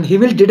 and he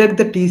will deduct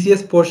the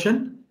TCS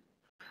portion,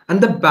 and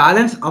the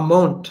balance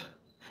amount,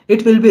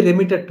 it will be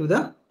remitted to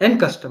the end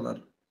customer.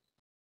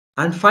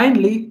 And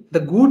finally,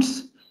 the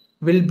goods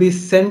will be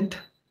sent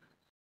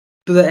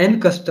to the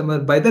end customer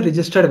by the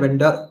registered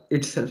vendor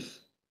itself.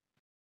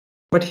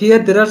 But here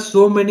there are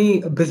so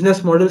many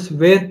business models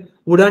where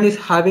Udaan is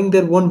having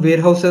their own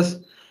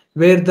warehouses,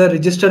 where the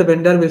registered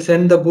vendor will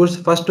send the goods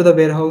first to the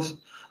warehouse,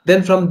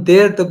 then from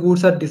there the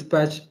goods are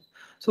dispatched.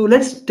 So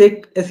let's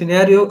take a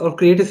scenario or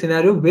create a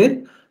scenario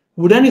where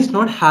Udaan is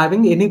not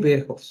having any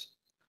warehouse.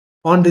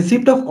 On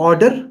receipt of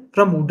order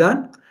from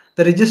Udaan,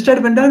 the registered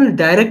vendor will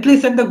directly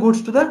send the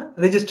goods to the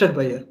registered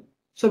buyer.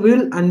 So we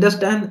will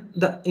understand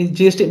the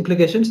GST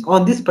implications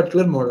on this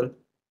particular model.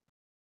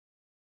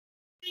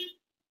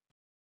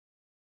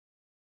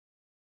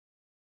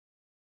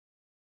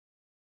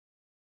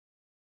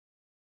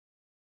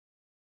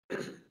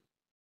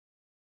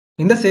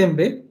 In the same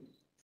way,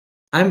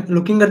 I'm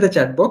looking at the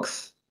chat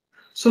box.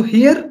 So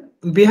here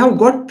we have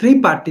got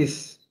three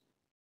parties.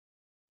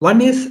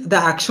 One is the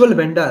actual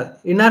vendor.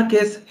 In our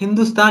case,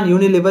 Hindustan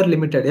Unilever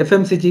Limited,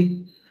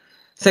 FMCG.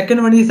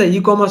 Second one is the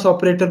e-commerce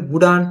operator,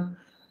 Udaan.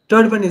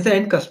 Third one is the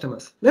end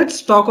customers.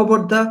 Let's talk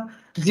about the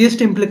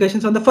GST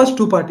implications on the first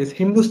two parties,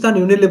 Hindustan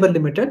Unilever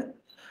Limited.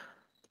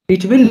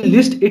 It will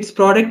list its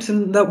products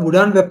in the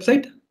Udaan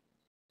website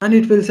and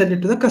it will send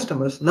it to the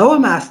customers. Now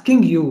I'm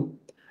asking you,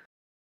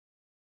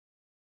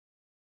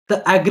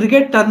 the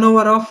aggregate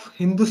turnover of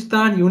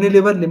Hindustan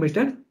Unilever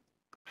Limited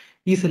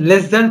is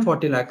less than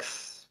 40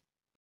 lakhs.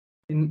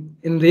 In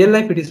real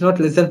life, it is not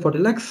less than 40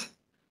 lakhs,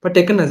 but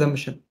take an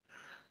assumption.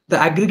 The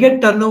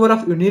aggregate turnover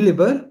of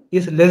Unilever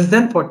is less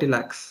than 40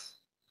 lakhs.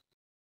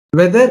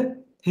 Whether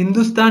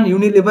Hindustan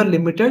Unilever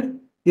Limited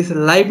is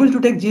liable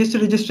to take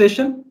GST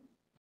registration?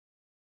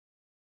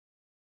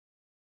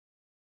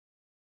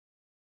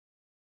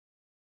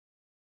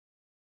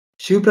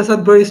 Shiv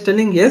Prasad bro is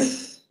telling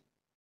yes,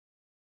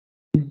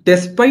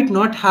 despite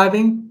not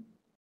having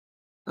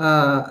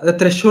the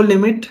threshold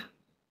limit,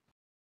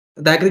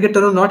 the aggregate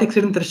turnover not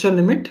exceeding threshold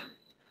limit.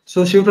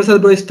 So Shiv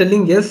Prasad bro is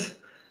telling yes.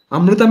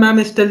 Amruta ma'am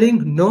is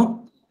telling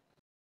no.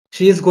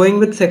 She is going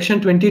with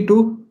section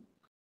 22.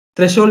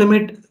 Threshold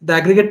limit, the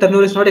aggregate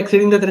turnover is not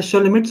exceeding the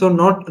threshold limit, so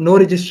no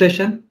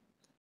registration.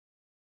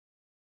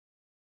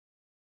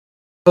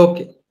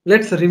 Okay,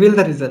 let's reveal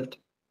the result.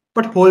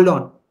 But hold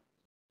on.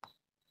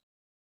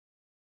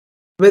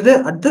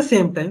 Whether at the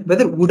same time,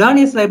 whether Udaan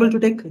is liable to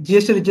take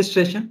GST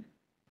registration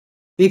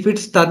if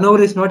its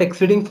turnover is not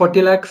exceeding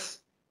 40 lakhs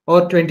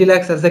or 20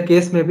 lakhs as the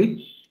case may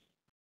be.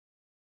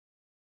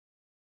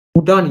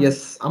 Udaan,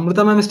 yes.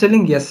 Amruta ma'am is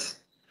telling yes.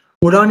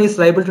 Udaan is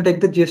liable to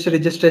take the GST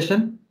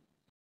registration.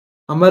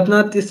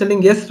 Amarnath is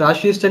telling yes.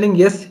 Rashi is telling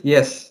yes.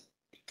 Yes.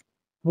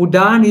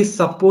 Udaan is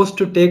supposed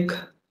to take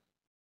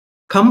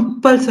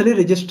compulsory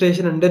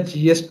registration under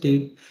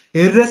GST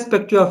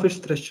irrespective of its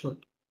threshold.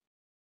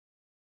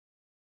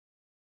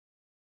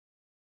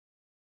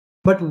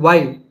 But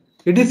why?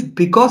 It is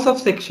because of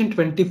section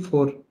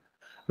 24,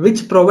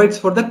 which provides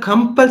for the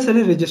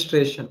compulsory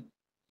registration.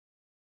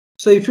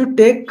 So if you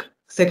take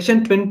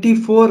section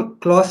 24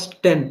 clause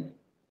 10,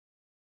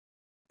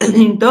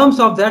 in terms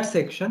of that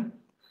section,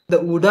 the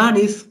Udaan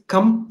is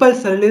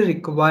compulsorily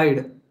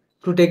required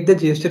to take the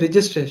GST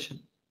registration.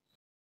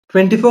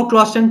 24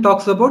 clause 10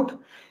 talks about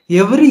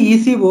every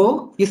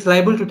ECO is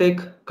liable to take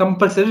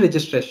compulsory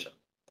registration,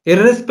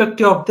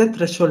 irrespective of the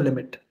threshold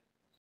limit.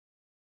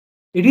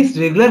 It is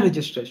regular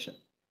registration.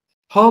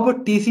 How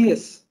about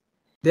TCS?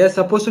 They are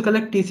supposed to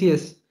collect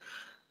TCS.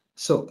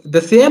 So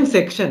the same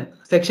section,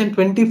 section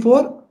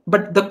 24,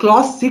 but the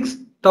clause 6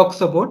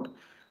 talks about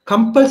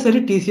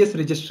compulsory TCS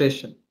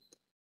registration.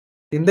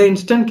 In the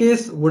instant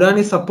case, Udaan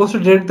is supposed to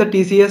deduct the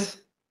TCS.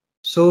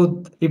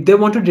 So if they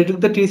want to deduct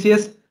the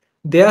TCS,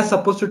 they are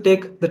supposed to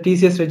take the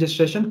TCS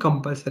registration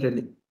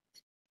compulsorily.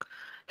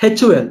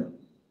 HUL,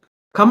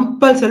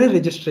 compulsory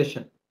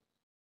registration.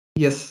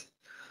 Yes,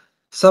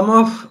 some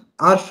of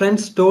our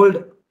friends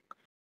told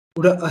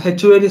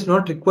HUL is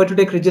not required to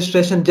take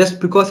registration just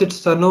because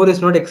its turnover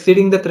is not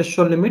exceeding the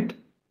threshold limit.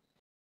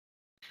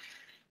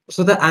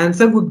 So the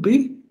answer would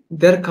be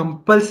they're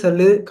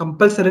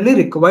compulsorily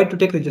required to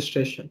take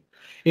registration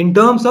in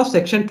terms of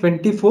section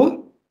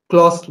 24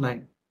 clause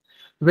 9,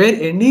 where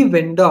any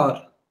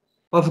vendor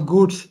of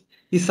goods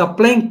is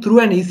supplying through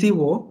an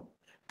ECO,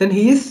 then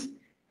he is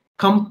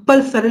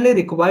compulsorily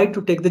required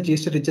to take the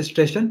GST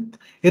registration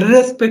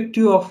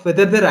irrespective of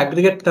whether their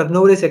aggregate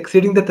turnover is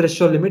exceeding the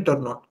threshold limit or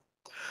not.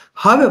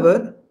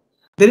 However,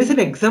 there is an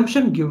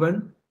exemption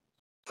given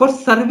for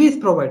service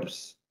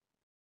providers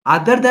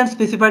other than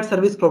specified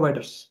service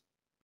providers.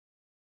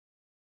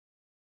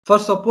 For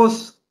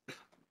suppose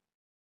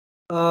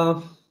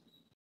uh,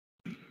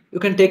 you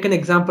can take an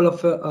example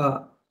of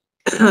a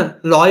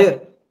lawyer.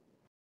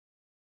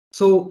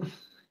 So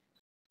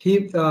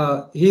he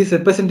is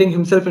representing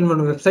himself in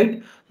one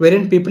website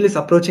wherein people is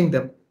approaching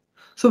them.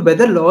 So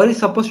whether lawyer is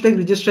supposed to take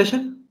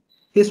registration,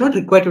 he is not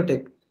required to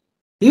take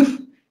if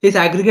his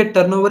aggregate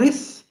turnover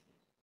is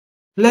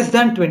less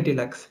than 20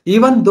 lakhs,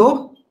 even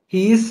though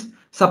he is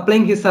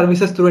supplying his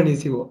services through an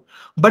ECO.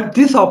 But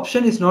this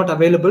option is not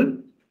available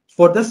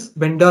for the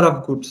vendor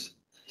of goods.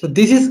 So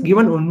this is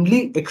given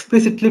only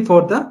explicitly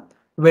for the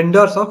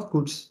vendors of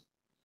goods,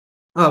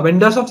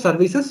 vendors of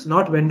services,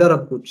 not vendor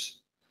of goods.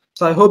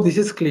 So I hope this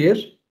is clear.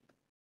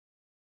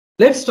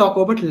 Let's talk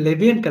about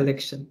levy and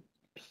collection.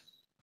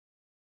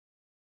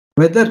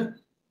 Whether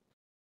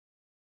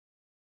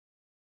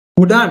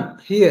Udaan,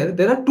 here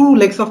there are two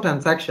legs of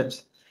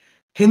transactions.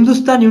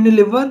 Hindustan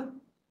Unilever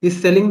is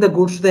selling the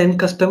goods to the end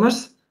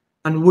customers,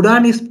 and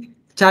Udaan is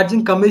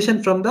charging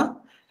commission from the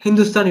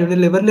Hindustan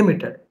Unilever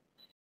Limited.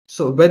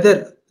 So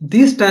whether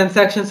these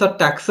transactions are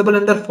taxable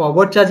under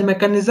forward charge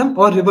mechanism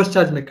or reverse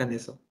charge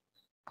mechanism.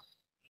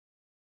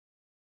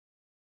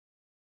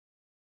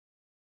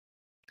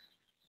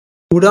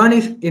 Udaan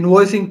is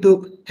invoicing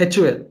to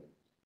HUL.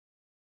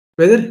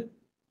 Whether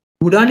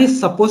Udaan is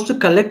supposed to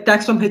collect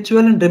tax from HUL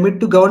and remit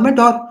to government,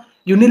 or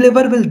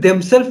Unilever will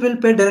themselves will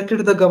pay directly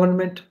to the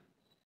government.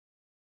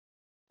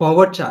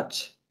 Forward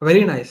charge.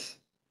 Very nice.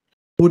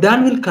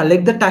 Udaan will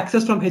collect the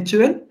taxes from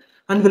HUL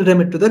and will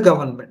remit to the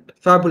government.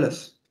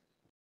 Fabulous.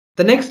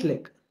 The next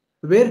leg,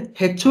 where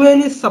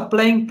HUL is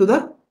supplying to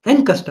the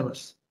end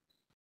customers.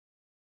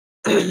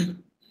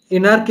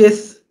 In our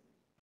case,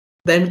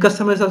 the end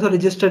customer is also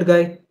registered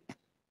guy.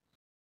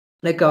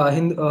 Like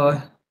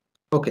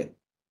okay,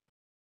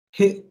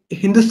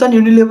 Hindustan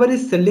Unilever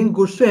is selling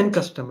goods to end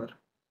customer.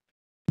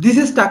 This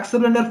is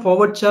taxable under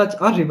forward charge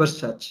or reverse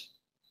charge.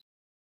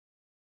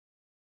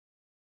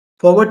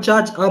 Forward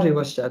charge or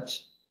reverse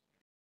charge.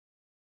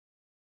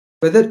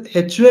 Whether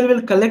HUL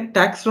will collect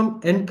tax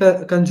from end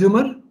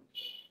consumer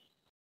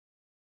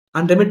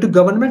and remit to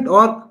government,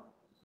 or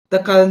the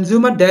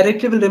consumer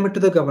directly will remit to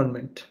the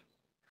government.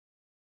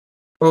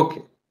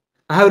 Okay,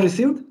 I have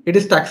received. It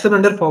is taxable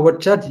under forward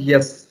charge.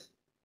 Yes,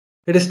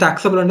 it is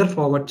taxable under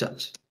forward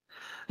charge.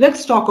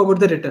 Let's talk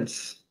about the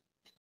returns.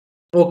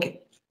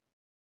 Okay,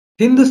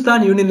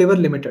 Hindustan Unilever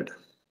Limited.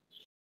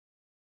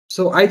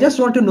 So I just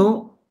want to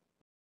know,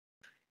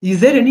 is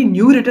there any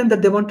new return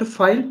that they want to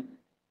file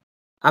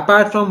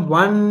apart from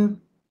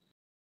 1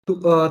 to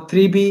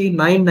 3B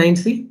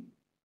 99C?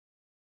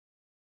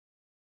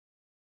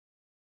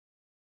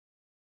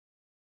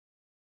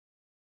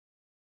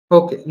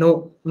 Okay,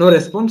 no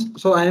response.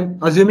 So I am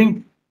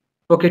assuming,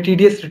 okay,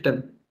 TDS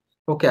return.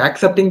 Okay,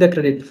 accepting the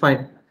credit,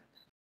 fine.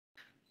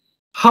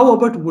 How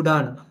about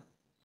Udaan?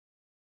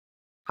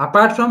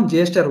 Apart from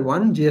GSTR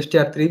 1,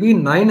 GSTR 3B,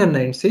 9 and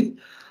 9C,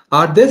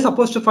 are they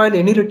supposed to file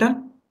any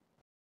return?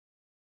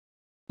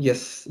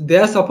 Yes, they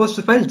are supposed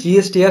to file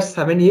GSTR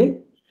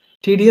 7A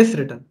TDS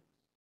return.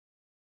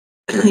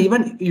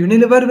 Even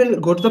Unilever will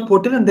go to the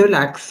portal and they will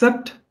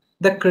accept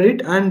the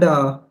credit, and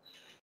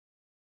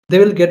they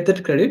will get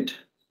that credit.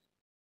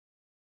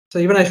 So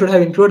even I should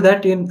have included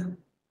that in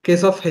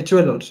case of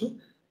HUL also.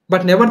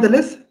 But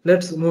nevertheless,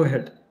 let's move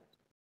ahead.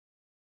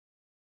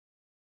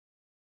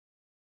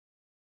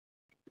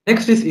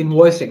 Next is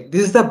invoicing.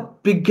 This is the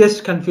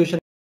biggest confusion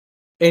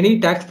any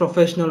tax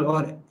professional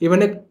or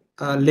even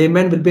a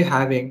layman will be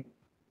having.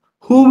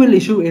 Who will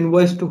issue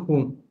invoice to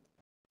whom?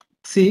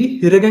 See,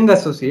 Hiragang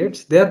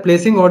Associates, they are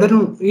placing order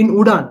in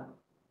Udaan,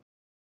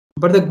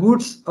 but the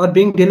goods are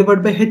being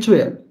delivered by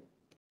HUL.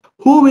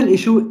 Who will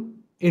issue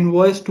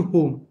invoice to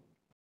whom?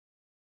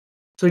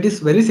 So it is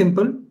very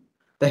simple.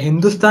 The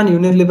Hindustan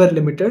Unilever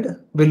Limited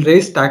will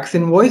raise tax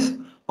invoice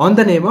on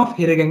the name of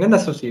Hiragang and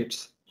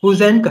Associates, who is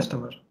the end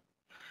customer.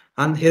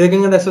 And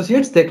Hiragang and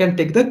Associates, they can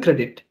take the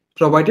credit,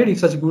 provided if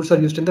such goods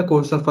are used in the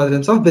course of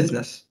furtherance of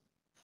business.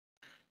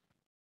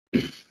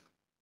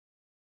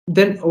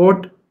 Then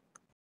what?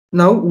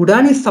 Now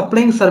Udaan is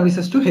supplying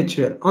services to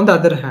HUL on the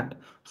other hand,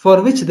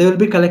 for which they will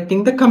be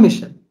collecting the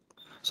commission.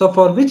 So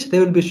for which they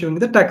will be issuing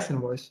the tax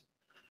invoice.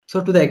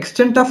 So to the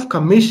extent of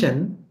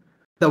commission,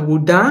 the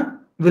Udaan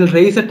will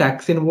raise a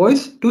tax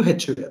invoice to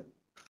HUL.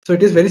 So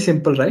it is very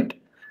simple, right?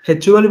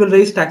 HUL will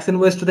raise tax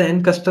invoice to the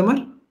end customer.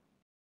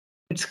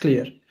 It's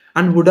clear.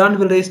 And Udaan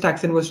will raise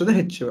tax invoice to the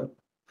HUL.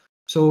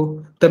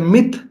 So the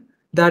myth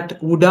that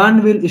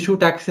Udaan will issue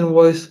tax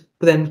invoice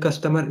to the end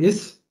customer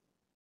is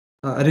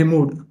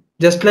removed.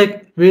 Just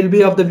like we'll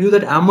be of the view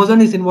that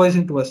Amazon is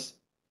invoicing to us,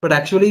 but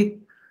actually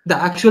the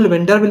actual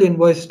vendor will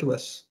invoice to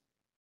us.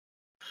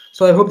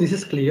 So I hope this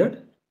is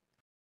clear.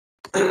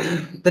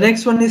 The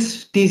next one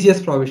is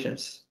TCS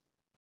provisions.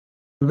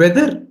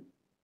 Whether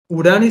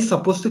Udaan is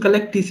supposed to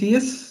collect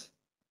TCS?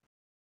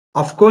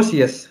 Of course,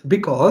 yes,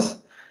 because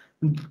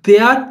they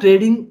are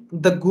trading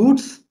the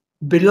goods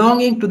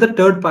belonging to the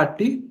third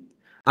party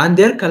and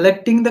they're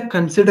collecting the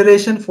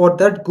consideration for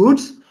that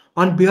goods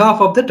on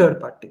behalf of the third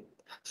party.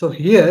 So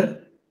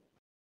here,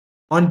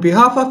 on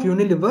behalf of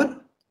Unilever,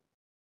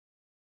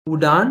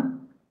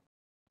 Udaan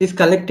is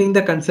collecting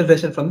the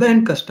consideration from the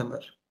end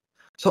customer.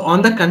 So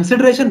on the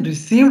consideration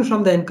received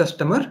from the end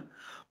customer,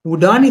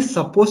 Udaan is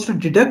supposed to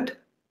deduct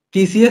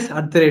TCS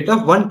at the rate of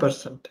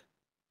 1%.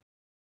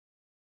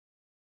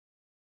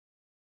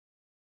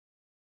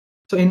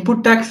 So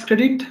input tax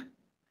credit,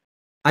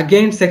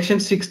 again section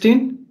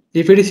 16,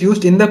 if it is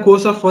used in the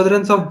course of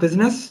furtherance of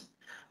business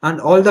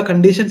and all the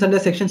conditions under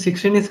section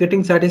 16 is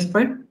getting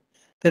satisfied,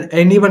 then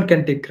anyone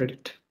can take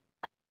credit.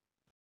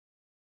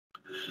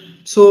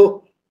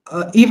 So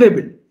e-way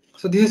bill.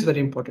 So this is very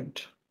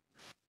important.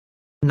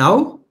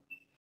 Now,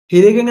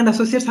 Hiragang and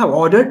Associates have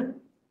ordered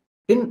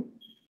in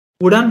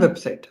Udaan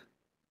website.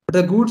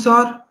 The goods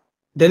are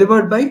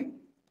delivered by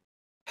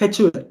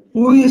HUL,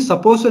 who is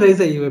supposed to raise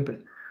the e-way bill.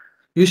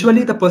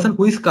 Usually the person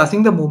who is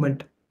causing the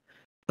movement.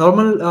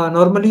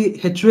 Normally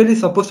HUL is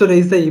supposed to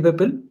raise the e-way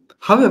bill.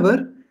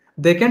 However,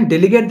 they can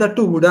delegate that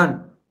to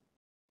Udaan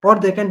or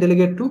they can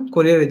delegate to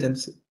courier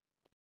agency.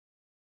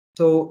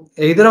 So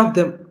either of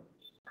them.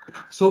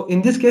 So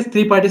in this case,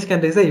 three parties can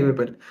raise the e-way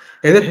bill.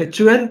 Either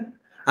HUL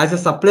as a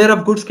supplier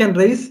of goods can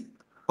raise,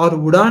 or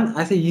Udaan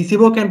as a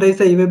ECO can raise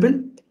the e-way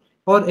bill,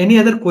 or any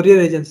other courier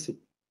agency.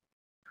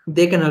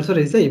 They can also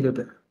raise the e-way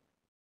bill.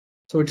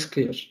 So it's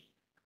clear.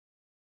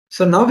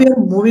 So now we are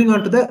moving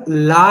on to the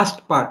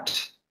last part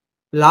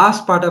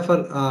of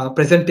our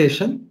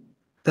presentation,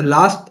 the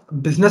last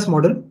business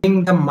model,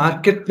 being the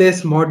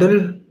marketplace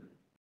model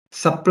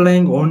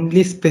supplying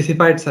only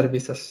specified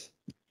services.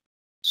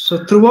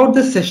 So throughout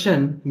the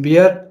session, we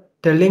are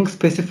telling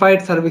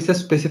specified services,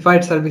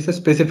 specified services,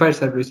 specified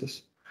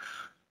services.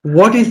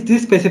 What is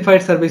this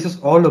specified services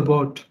all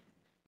about?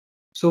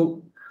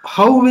 So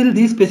how will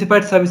these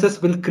specified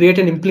services will create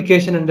an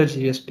implication under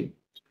GST?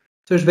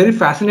 So it's very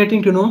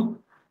fascinating to know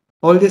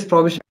all these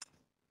provisions.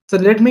 So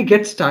let me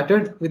get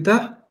started with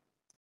the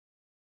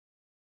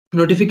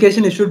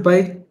notification issued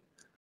by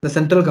the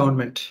central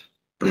government.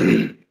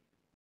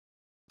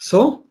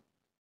 So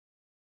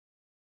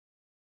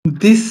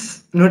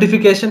this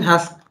notification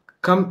has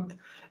come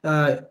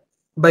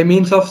by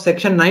means of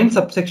section 9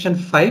 subsection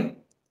 5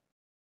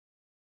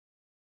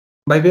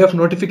 by way of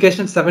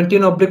notification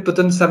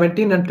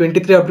 17/2017 and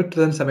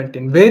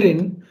 23/2017,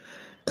 wherein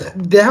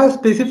they have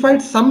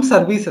specified some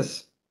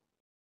services.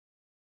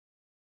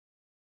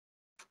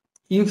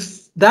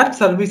 If that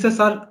services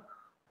are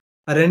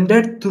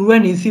rendered through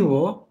an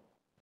ECO,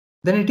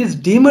 then it is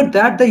deemed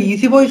that the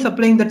ECO is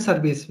supplying that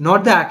service,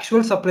 not the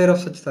actual supplier of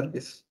such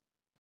service.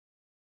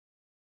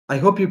 I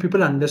hope you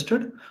people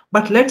understood,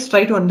 but let's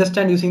try to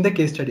understand using the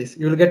case studies.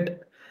 You will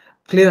get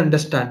clear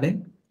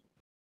understanding.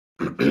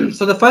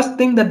 So the first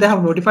thing that they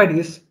have notified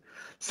is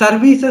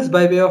services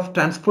by way of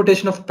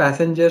transportation of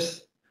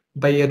passengers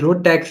by a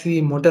road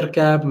taxi, motor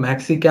cab,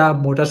 maxi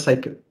cab,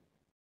 motorcycle.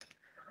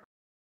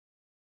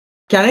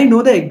 Can I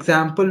know the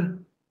example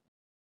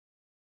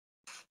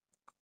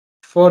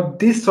for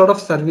this sort of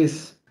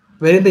service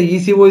wherein the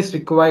ECO is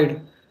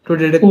required to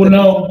detect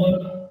Ola,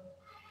 Uber.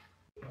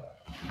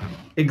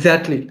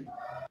 Exactly.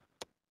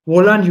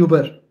 Ola and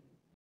Uber.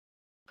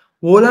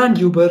 Ola and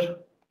Uber,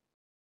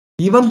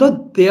 even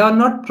though they are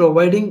not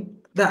providing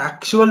the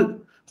actual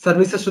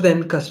services to the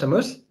end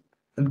customers,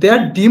 they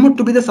are deemed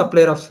to be the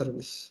supplier of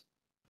service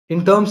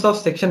in terms of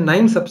section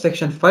 9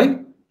 subsection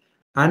 5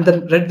 and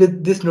then read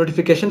with this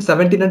notification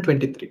 17 and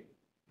 23.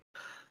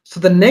 So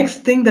the next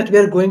thing that we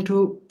are going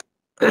to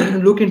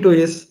look into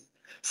is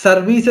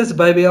services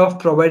by way of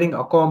providing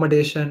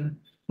accommodation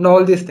and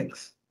all these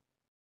things.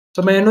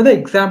 So may I know the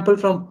example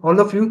from all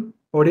of you,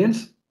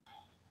 audience?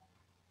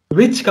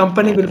 Which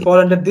company will fall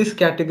under this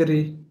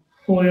category?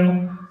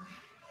 Oyo.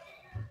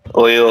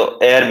 Oyo,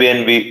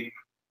 Airbnb.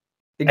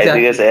 I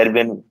think yes,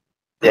 Exactly.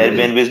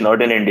 Airbnb is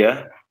not in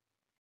India.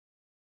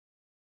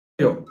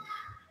 Oyo.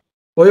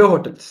 Oyo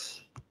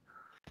hotels.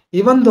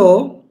 Even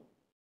though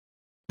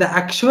the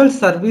actual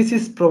service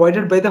is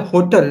provided by the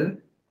hotel,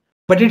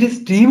 but it is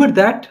deemed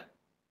that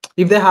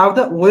if they have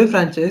the Oyo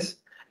franchise,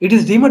 it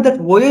is deemed that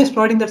Oyo is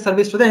providing that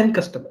service to the end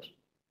customer.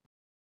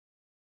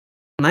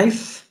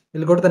 Nice.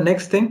 We'll go to the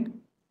next thing.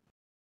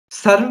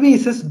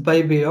 Services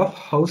by way of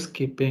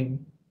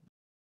housekeeping,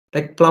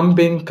 like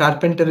plumbing,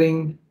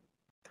 carpentering,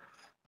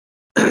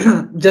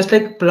 just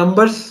like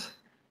plumbers,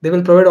 they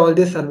will provide all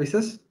these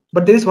services.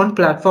 But there is one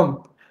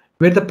platform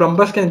where the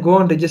plumbers can go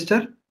and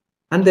register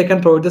and they can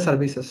provide the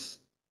services.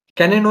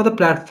 Can I know the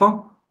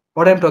platform?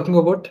 What I'm talking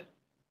about?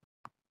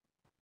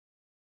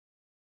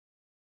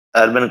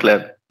 Urban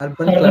Club.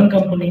 Urban Urban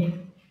Clap. company.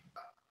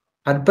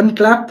 Urban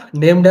Clap,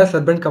 named as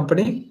Urban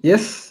Company.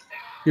 Yes,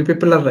 you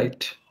people are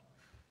right.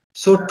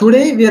 So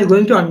today we are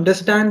going to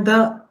understand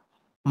the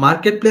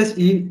marketplace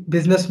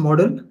e-business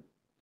model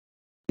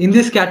in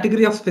this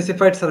category of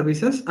specified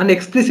services, and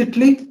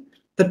explicitly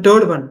the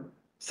third one,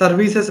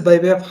 services by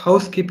way of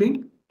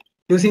housekeeping,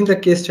 using the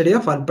case study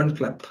of Urban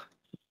Club,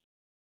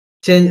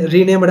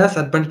 renamed as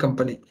Urban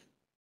Company.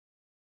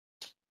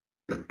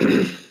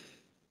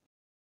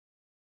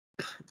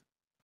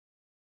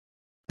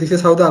 This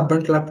is how the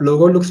Urban Club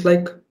logo looks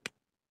like.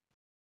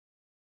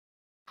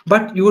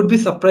 But you would be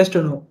surprised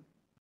to know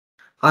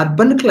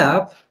Urban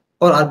Club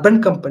or Urban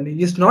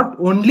Company is not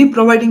only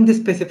providing the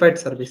specified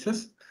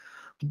services,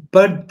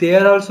 but they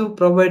are also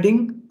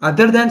providing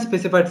other than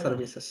specified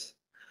services,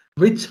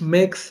 which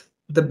makes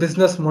the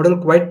business model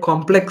quite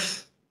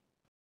complex,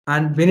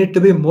 and we need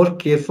to be more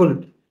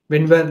careful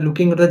when we are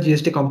looking at the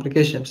GST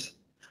complications.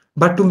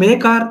 But to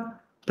make our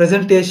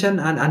presentation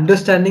and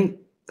understanding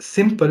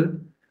simple,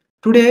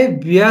 today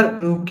we are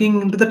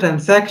looking into the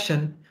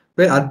transaction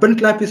where Urban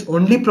Clap is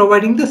only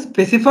providing the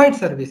specified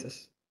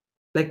services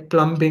like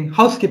plumbing,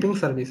 housekeeping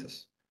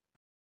services.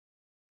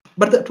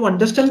 But to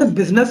understand the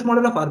business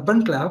model of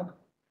Urban Clap,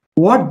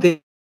 what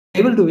they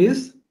will do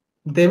is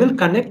they will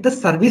connect the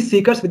service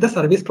seekers with the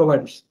service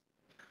providers.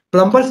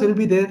 Plumbers will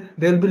be there,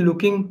 they will be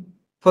looking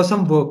for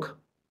some work.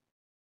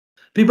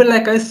 People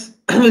like us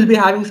will be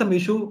having some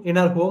issue in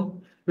our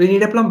home. We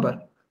need a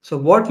plumber. So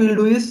what we'll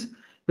do is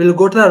we'll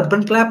go to the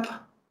Urban Clap.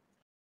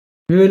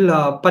 We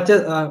will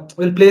purchase.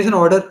 We'll place an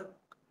order.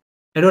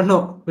 I don't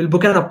know. We'll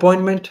book an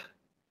appointment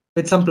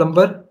with some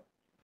plumber.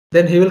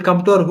 Then he will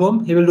come to our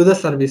home. He will do the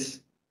service.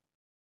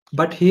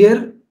 But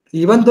here,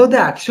 even though the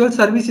actual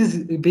service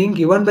is being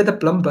given by the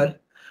plumber,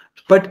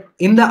 but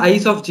in the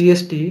eyes of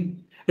GST,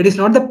 it is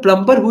not the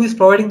plumber who is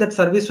providing that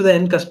service to the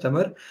end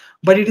customer,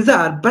 but it is the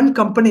urban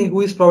company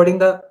who is providing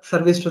the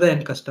service to the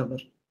end customer.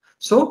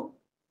 So,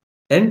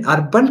 an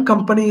urban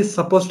company is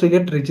supposed to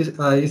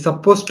is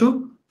supposed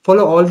to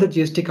follow all the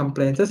GST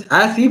compliances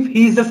as if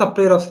he is the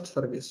supplier of such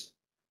service.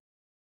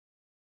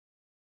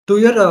 To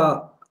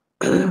your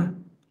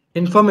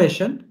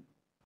information,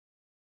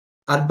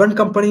 urban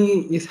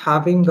company is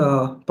having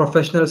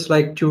professionals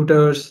like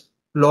tutors,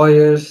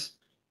 lawyers,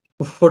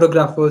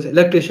 photographers,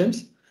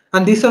 electricians,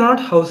 and these are not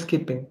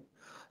housekeeping.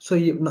 So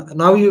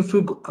now if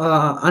you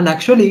and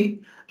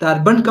actually the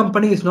urban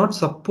company is not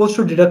supposed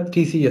to deduct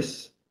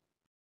TCS.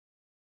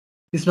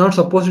 It's not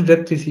supposed to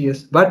deduct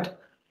TCS. But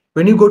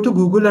when you go to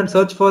Google and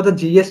search for the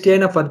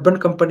GSTN of urban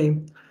company,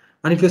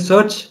 and if you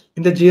search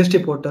in the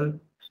GST portal,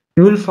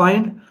 you will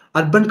find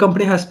urban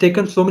company has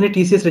taken so many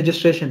TCS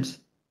registrations.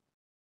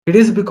 It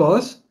is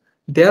because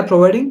they are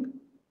providing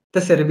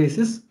the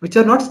services which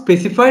are not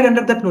specified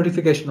under that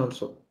notification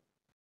also,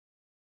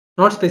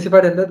 not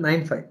specified under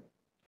 9.5.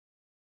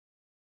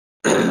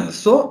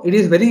 So it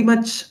is very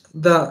much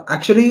the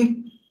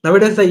actually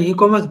nowadays the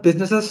e-commerce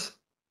businesses,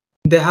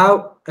 they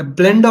have a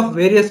blend of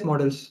various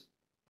models,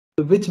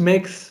 which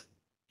makes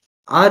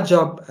our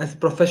job as a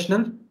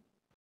professional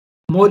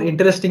more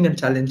interesting and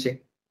challenging.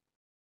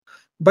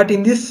 But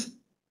in this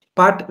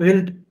part,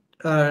 we'll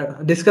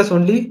discuss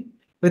only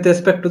with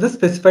respect to the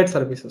specified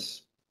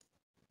services.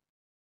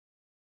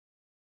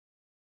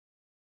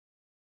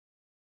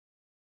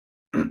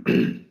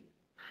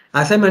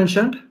 As I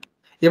mentioned,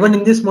 even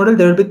in this model,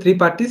 there will be three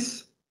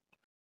parties.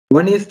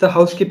 One is the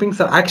housekeeping,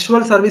 so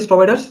actual service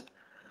providers.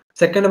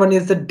 Second one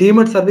is the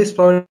deemed service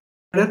provider,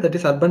 that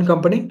is urban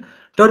company.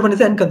 Third one is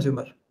the end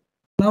consumer.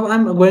 Now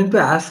I'm going to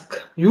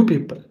ask you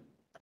people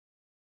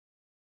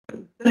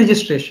the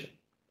registration.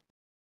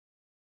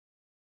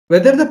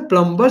 Whether the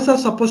plumbers are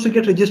supposed to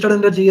get registered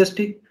under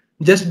GST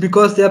just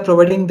because they are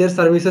providing their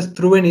services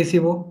through an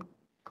ECO.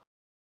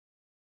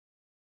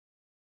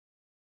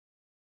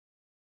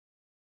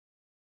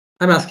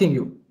 I'm asking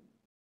you.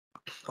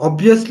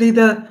 Obviously,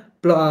 the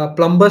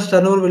plumber's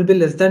turnover will be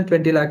less than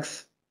 20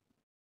 lakhs.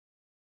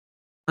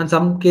 And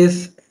some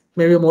case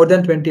maybe more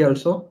than 20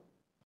 also.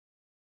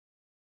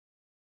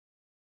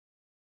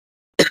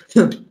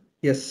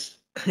 Yes.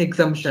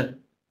 Exemption.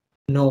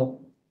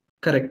 No.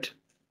 Correct.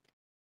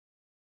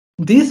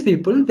 These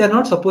people, they are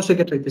not supposed to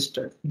get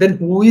registered. Then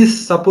who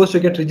is supposed to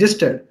get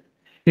registered?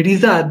 It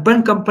is the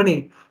urban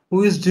company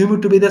who is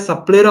deemed to be the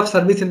supplier of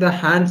service in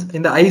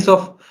the eyes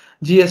of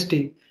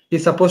GST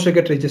is supposed to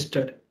get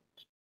registered.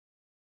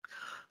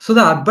 So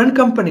the urban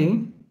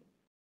company,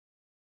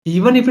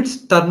 even if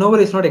its turnover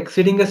is not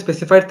exceeding a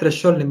specified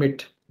threshold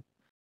limit,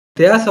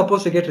 they are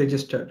supposed to get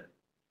registered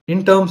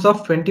in terms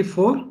of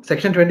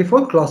section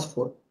 24 clause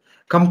 4,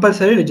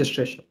 compulsory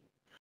registration.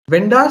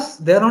 Vendors,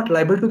 they are not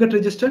liable to get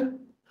registered.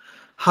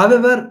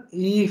 However,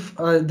 if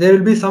there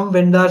will be some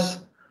vendors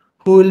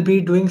who will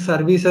be doing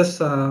services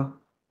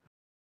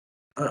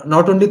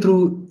not only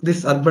through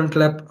this urban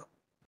club,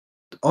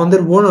 on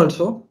their own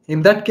also,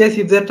 in that case,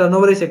 if their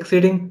turnover is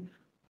exceeding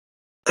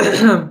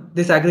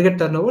this aggregate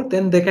turnover,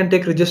 then they can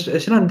take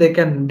registration and they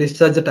can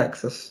discharge the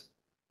taxes.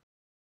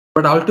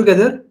 But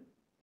altogether,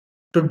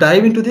 to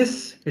dive into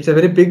this, it's a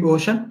very big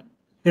ocean.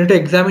 You need to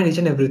examine each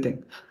and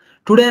everything.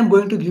 Today, I'm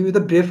going to give you the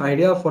brief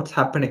idea of what's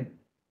happening.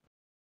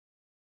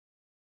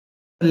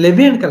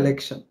 Levy and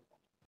collection.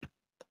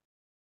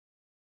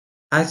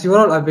 As you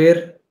are all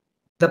aware,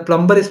 the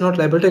plumber is not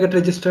liable to get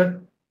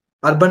registered.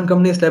 Urban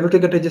company is liable to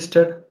get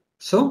registered.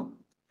 So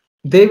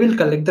they will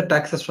collect the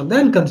taxes from the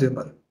end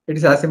consumer. It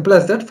is as simple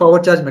as that,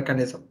 forward charge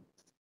mechanism.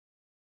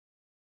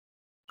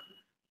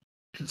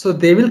 So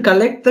they will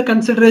collect the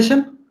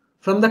consideration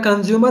from the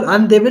consumer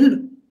and they will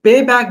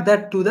pay back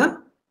that to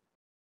the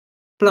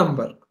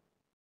plumber.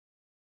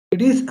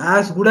 It is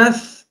as good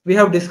as we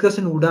have discussed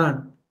in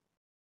Udaan.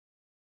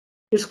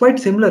 It's quite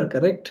similar,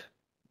 correct?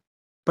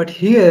 But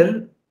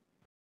here,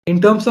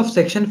 in terms of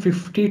section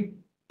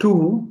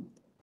 52,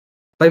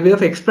 by way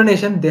of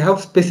explanation, they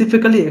have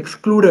specifically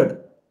excluded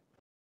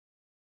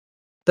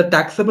the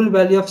taxable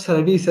value of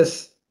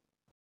services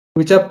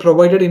which are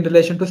provided in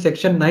relation to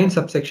section 9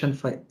 subsection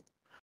 5.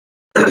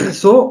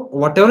 So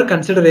whatever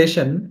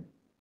consideration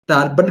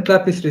the urban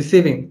club is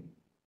receiving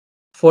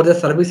for the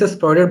services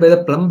provided by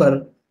the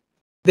plumber,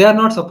 they are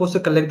not supposed to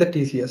collect the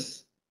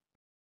TCS.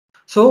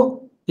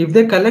 So if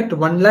they collect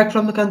 1 lakh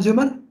from the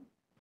consumer,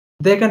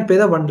 they can pay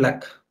the 1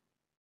 lakh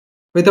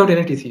without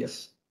any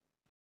TCS.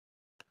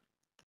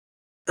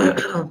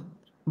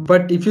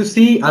 But if you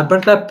see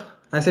urban club,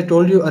 as I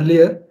told you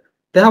earlier,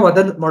 they have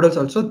other models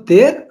also.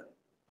 There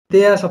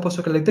they are supposed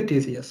to collect the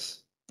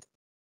TCS.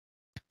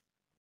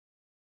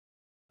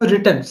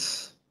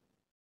 Returns.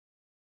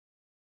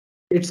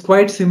 It's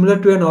quite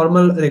similar to a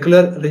normal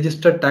regular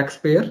registered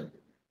taxpayer.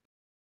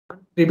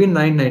 Maybe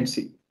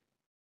 99C.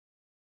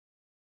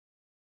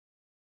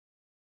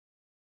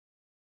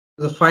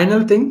 The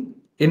final thing,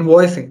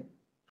 invoicing.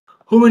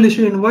 Who will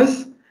issue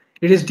invoice?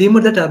 It is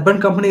deemed that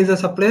urban company is a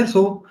supplier,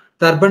 so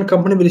the urban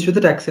company will issue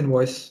the tax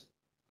invoice.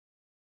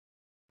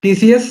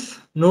 TCS,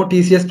 no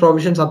TCS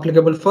provisions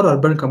applicable for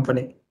urban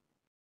company.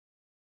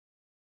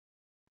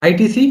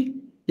 ITC,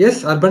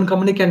 yes, urban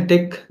company can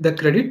take the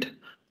credit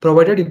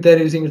provided if they are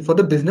using it for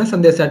the business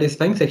and they are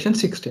satisfying section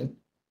 16.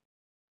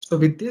 So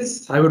with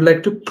this, I would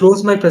like to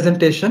close my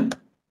presentation.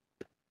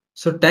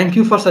 So thank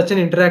you for such an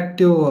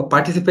interactive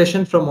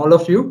participation from all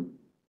of you.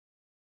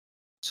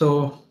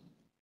 So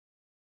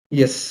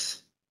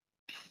yes.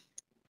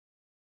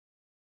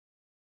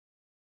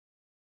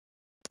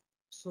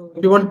 So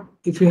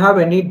if you have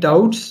any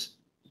doubts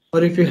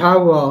or if you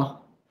have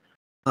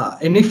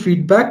any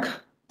feedback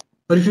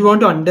or if you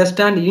want to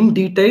understand in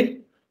detail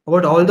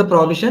about all the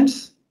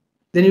provisions,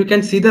 then you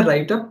can see the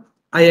write-up.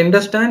 I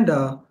understand.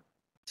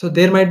 So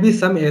there might be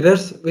some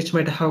errors which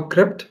might have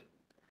crept.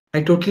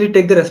 I totally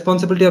take the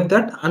responsibility of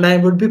that, and I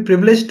would be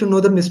privileged to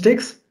know the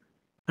mistakes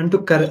and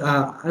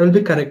I will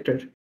be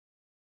corrected.